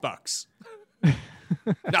 Chiefs, Bucks.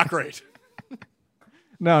 Not great.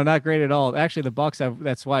 No, not great at all. Actually, the Bucks have.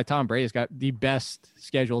 That's why Tom Brady's got the best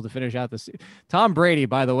schedule to finish out the season. Tom Brady,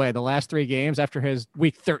 by the way, the last 3 games after his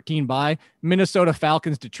week 13 bye: Minnesota,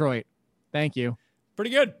 Falcons, Detroit. Thank you.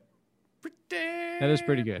 Pretty good. That is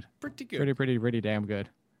pretty good. Pretty good. Pretty damn good.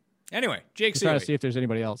 Anyway, Jake, trying to see if there's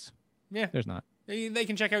anybody else. Yeah, there's not. They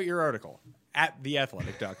can check out your article at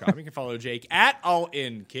theathletic.com. You can follow Jake at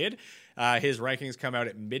AllInKid. His rankings come out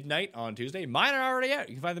at midnight on Tuesday. Mine are already out.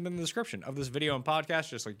 You can find them in the description of this video and podcast,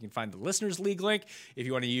 just like you can find the Listeners League link. If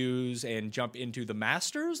you want to use and jump into the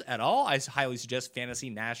Masters at all, I highly suggest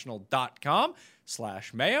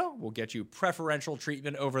fantasynational.com/Mayo. We'll get you preferential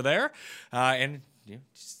treatment over there. And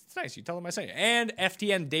It's nice. You tell them I say it. And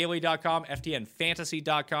FTNdaily.com,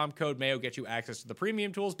 FTNfantasy.com. Code Mayo gets you access to the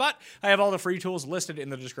premium tools, but I have all the free tools listed in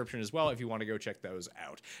the description as well if you want to go check those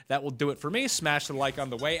out. That will do it for me. Smash the like on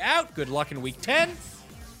the way out. Good luck in week 10.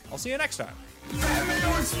 I'll see you next time. Fat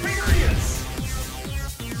Mayo Experience!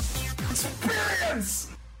 Experience!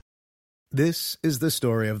 This is the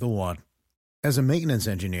story of the one. As a maintenance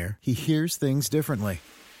engineer, he hears things differently.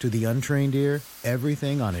 To the untrained ear,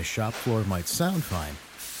 everything on his shop floor might sound fine,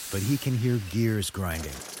 but he can hear gears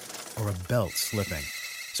grinding or a belt slipping.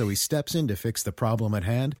 So he steps in to fix the problem at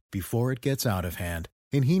hand before it gets out of hand.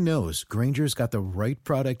 And he knows Grainger's got the right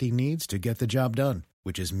product he needs to get the job done,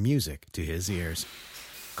 which is music to his ears.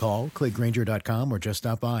 Call, click Grainger.com, or just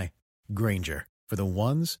stop by. Grainger, for the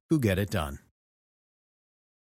ones who get it done.